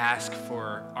that we ask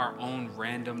for our own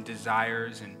random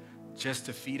desires and just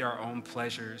to feed our own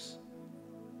pleasures.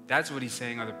 That's what he's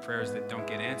saying are the prayers that don't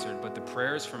get answered. But the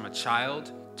prayers from a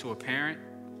child to a parent,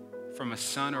 from a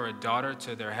son or a daughter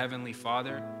to their heavenly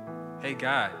Father, hey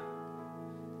God,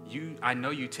 I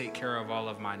know you take care of all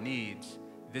of my needs.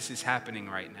 This is happening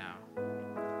right now.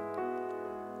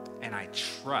 And I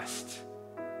trust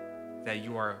that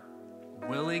you are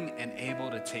willing and able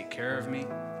to take care of me.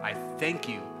 I thank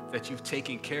you that you've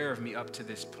taken care of me up to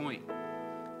this point.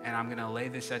 And I'm going to lay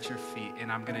this at your feet,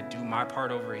 and I'm going to do my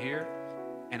part over here.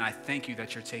 And I thank you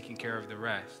that you're taking care of the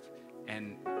rest.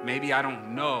 And maybe I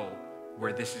don't know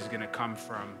where this is going to come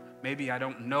from. Maybe I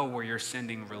don't know where you're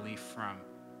sending relief from.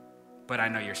 But I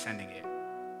know you're sending it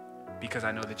because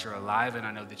I know that you're alive and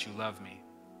I know that you love me.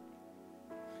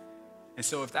 And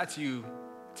so if that's you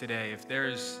today, if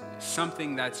there's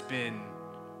something that's been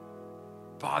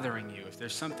bothering you, if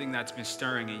there's something that's been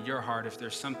stirring in your heart, if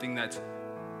there's something that's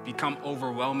become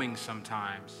overwhelming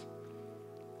sometimes,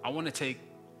 I want to take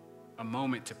a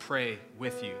moment to pray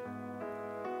with you.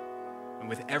 And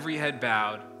with every head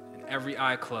bowed and every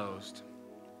eye closed,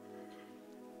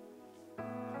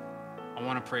 I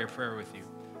want to pray a prayer with you.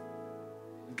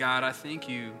 God, I thank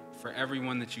you for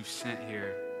everyone that you've sent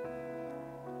here.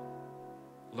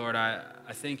 Lord, I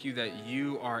thank you that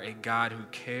you are a God who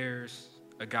cares,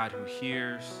 a God who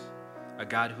hears, a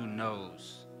God who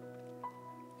knows.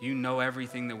 You know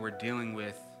everything that we're dealing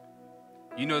with.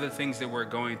 You know the things that we're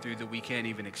going through that we can't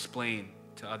even explain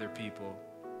to other people.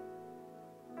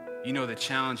 You know the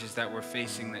challenges that we're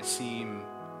facing that seem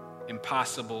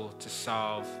impossible to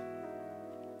solve,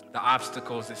 the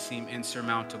obstacles that seem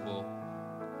insurmountable.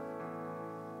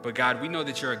 But God, we know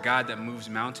that you're a God that moves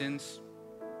mountains.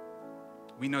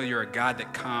 We know you're a God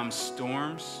that calms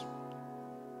storms,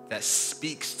 that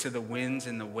speaks to the winds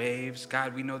and the waves.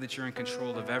 God, we know that you're in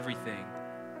control of everything.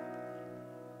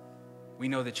 We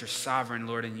know that you're sovereign,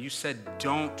 Lord, and you said,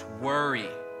 don't worry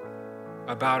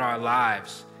about our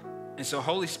lives. And so,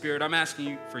 Holy Spirit, I'm asking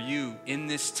you for you in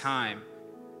this time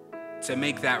to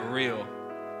make that real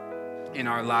in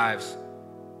our lives.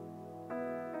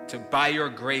 To by your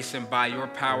grace and by your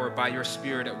power, by your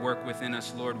Spirit at work within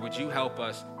us, Lord, would you help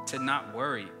us to not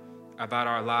worry about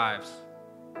our lives,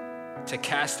 to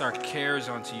cast our cares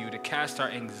onto you, to cast our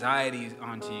anxieties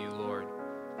onto you, Lord,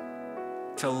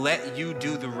 to let you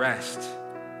do the rest,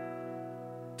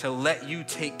 to let you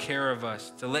take care of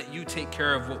us, to let you take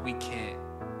care of what we can't.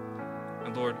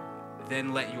 And Lord,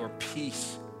 then let your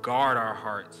peace guard our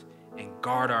hearts and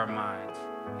guard our minds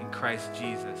in Christ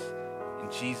Jesus. In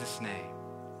Jesus' name.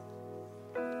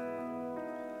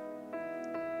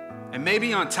 And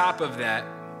maybe on top of that,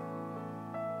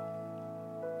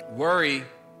 worry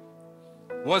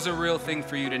was a real thing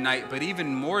for you tonight, but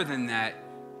even more than that,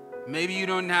 maybe you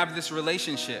don't have this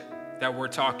relationship that we're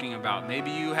talking about.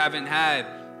 Maybe you haven't had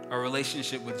a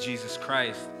relationship with Jesus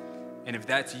Christ. And if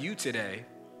that's you today,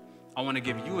 I want to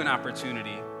give you an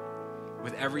opportunity,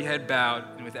 with every head bowed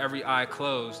and with every eye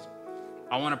closed.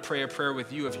 I want to pray a prayer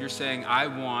with you if you're saying, I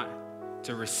want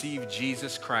to receive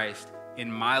Jesus Christ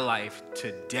in my life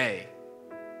today.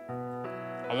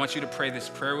 I want you to pray this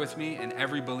prayer with me, and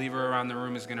every believer around the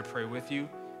room is going to pray with you.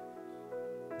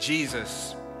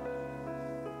 Jesus,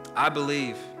 I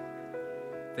believe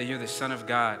that you're the Son of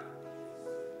God,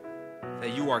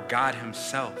 that you are God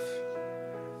himself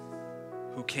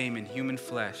who came in human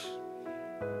flesh,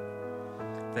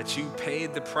 that you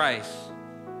paid the price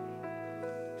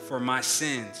for my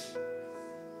sins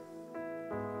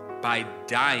by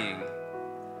dying,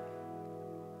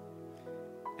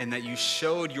 and that you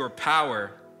showed your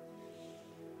power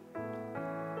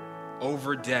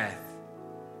over death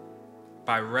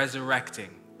by resurrecting.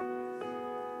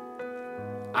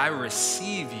 I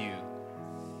receive you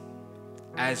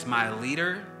as my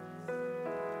leader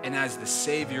and as the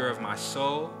Savior of my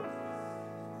soul.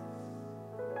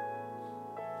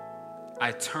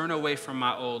 I turn away from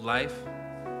my old life,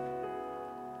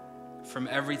 from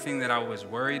everything that I was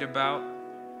worried about,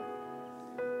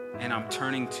 and I'm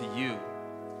turning to you,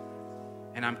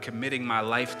 and I'm committing my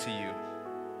life to you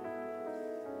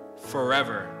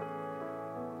forever.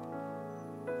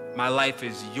 My life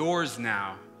is yours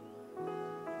now.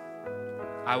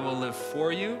 I will live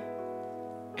for you,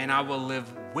 and I will live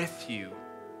with you.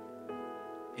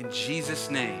 In Jesus'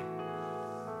 name,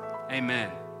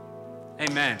 amen.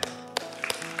 Amen.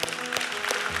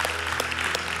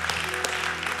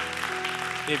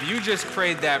 If you just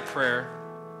prayed that prayer,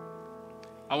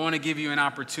 I want to give you an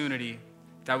opportunity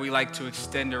that we like to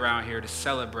extend around here to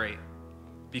celebrate,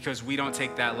 because we don't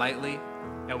take that lightly,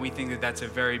 and we think that that's a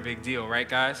very big deal, right,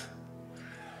 guys?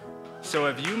 So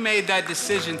if you made that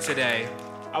decision today,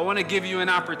 I want to give you an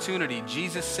opportunity.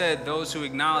 Jesus said, those who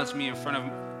acknowledge me in front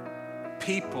of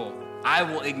people, I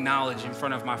will acknowledge in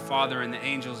front of my Father and the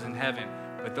angels in heaven.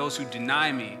 But those who deny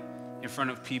me in front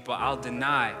of people, I'll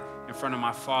deny in front of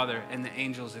my Father and the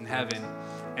angels in heaven.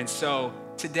 And so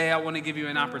today I want to give you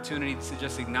an opportunity to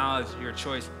just acknowledge your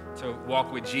choice to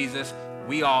walk with Jesus.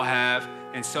 We all have.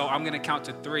 And so I'm going to count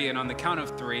to 3. And on the count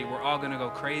of 3, we're all going to go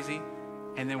crazy.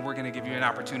 And then we're going to give you an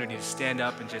opportunity to stand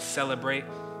up and just celebrate.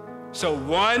 So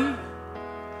 1,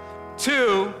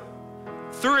 2,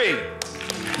 3.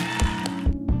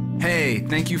 Hey,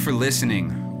 thank you for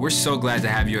listening. We're so glad to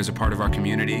have you as a part of our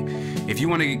community. If you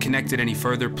want to get connected any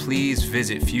further, please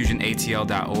visit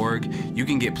fusionatl.org. You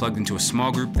can get plugged into a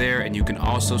small group there, and you can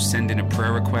also send in a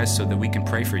prayer request so that we can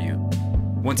pray for you.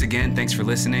 Once again, thanks for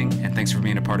listening, and thanks for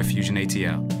being a part of Fusion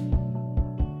ATL.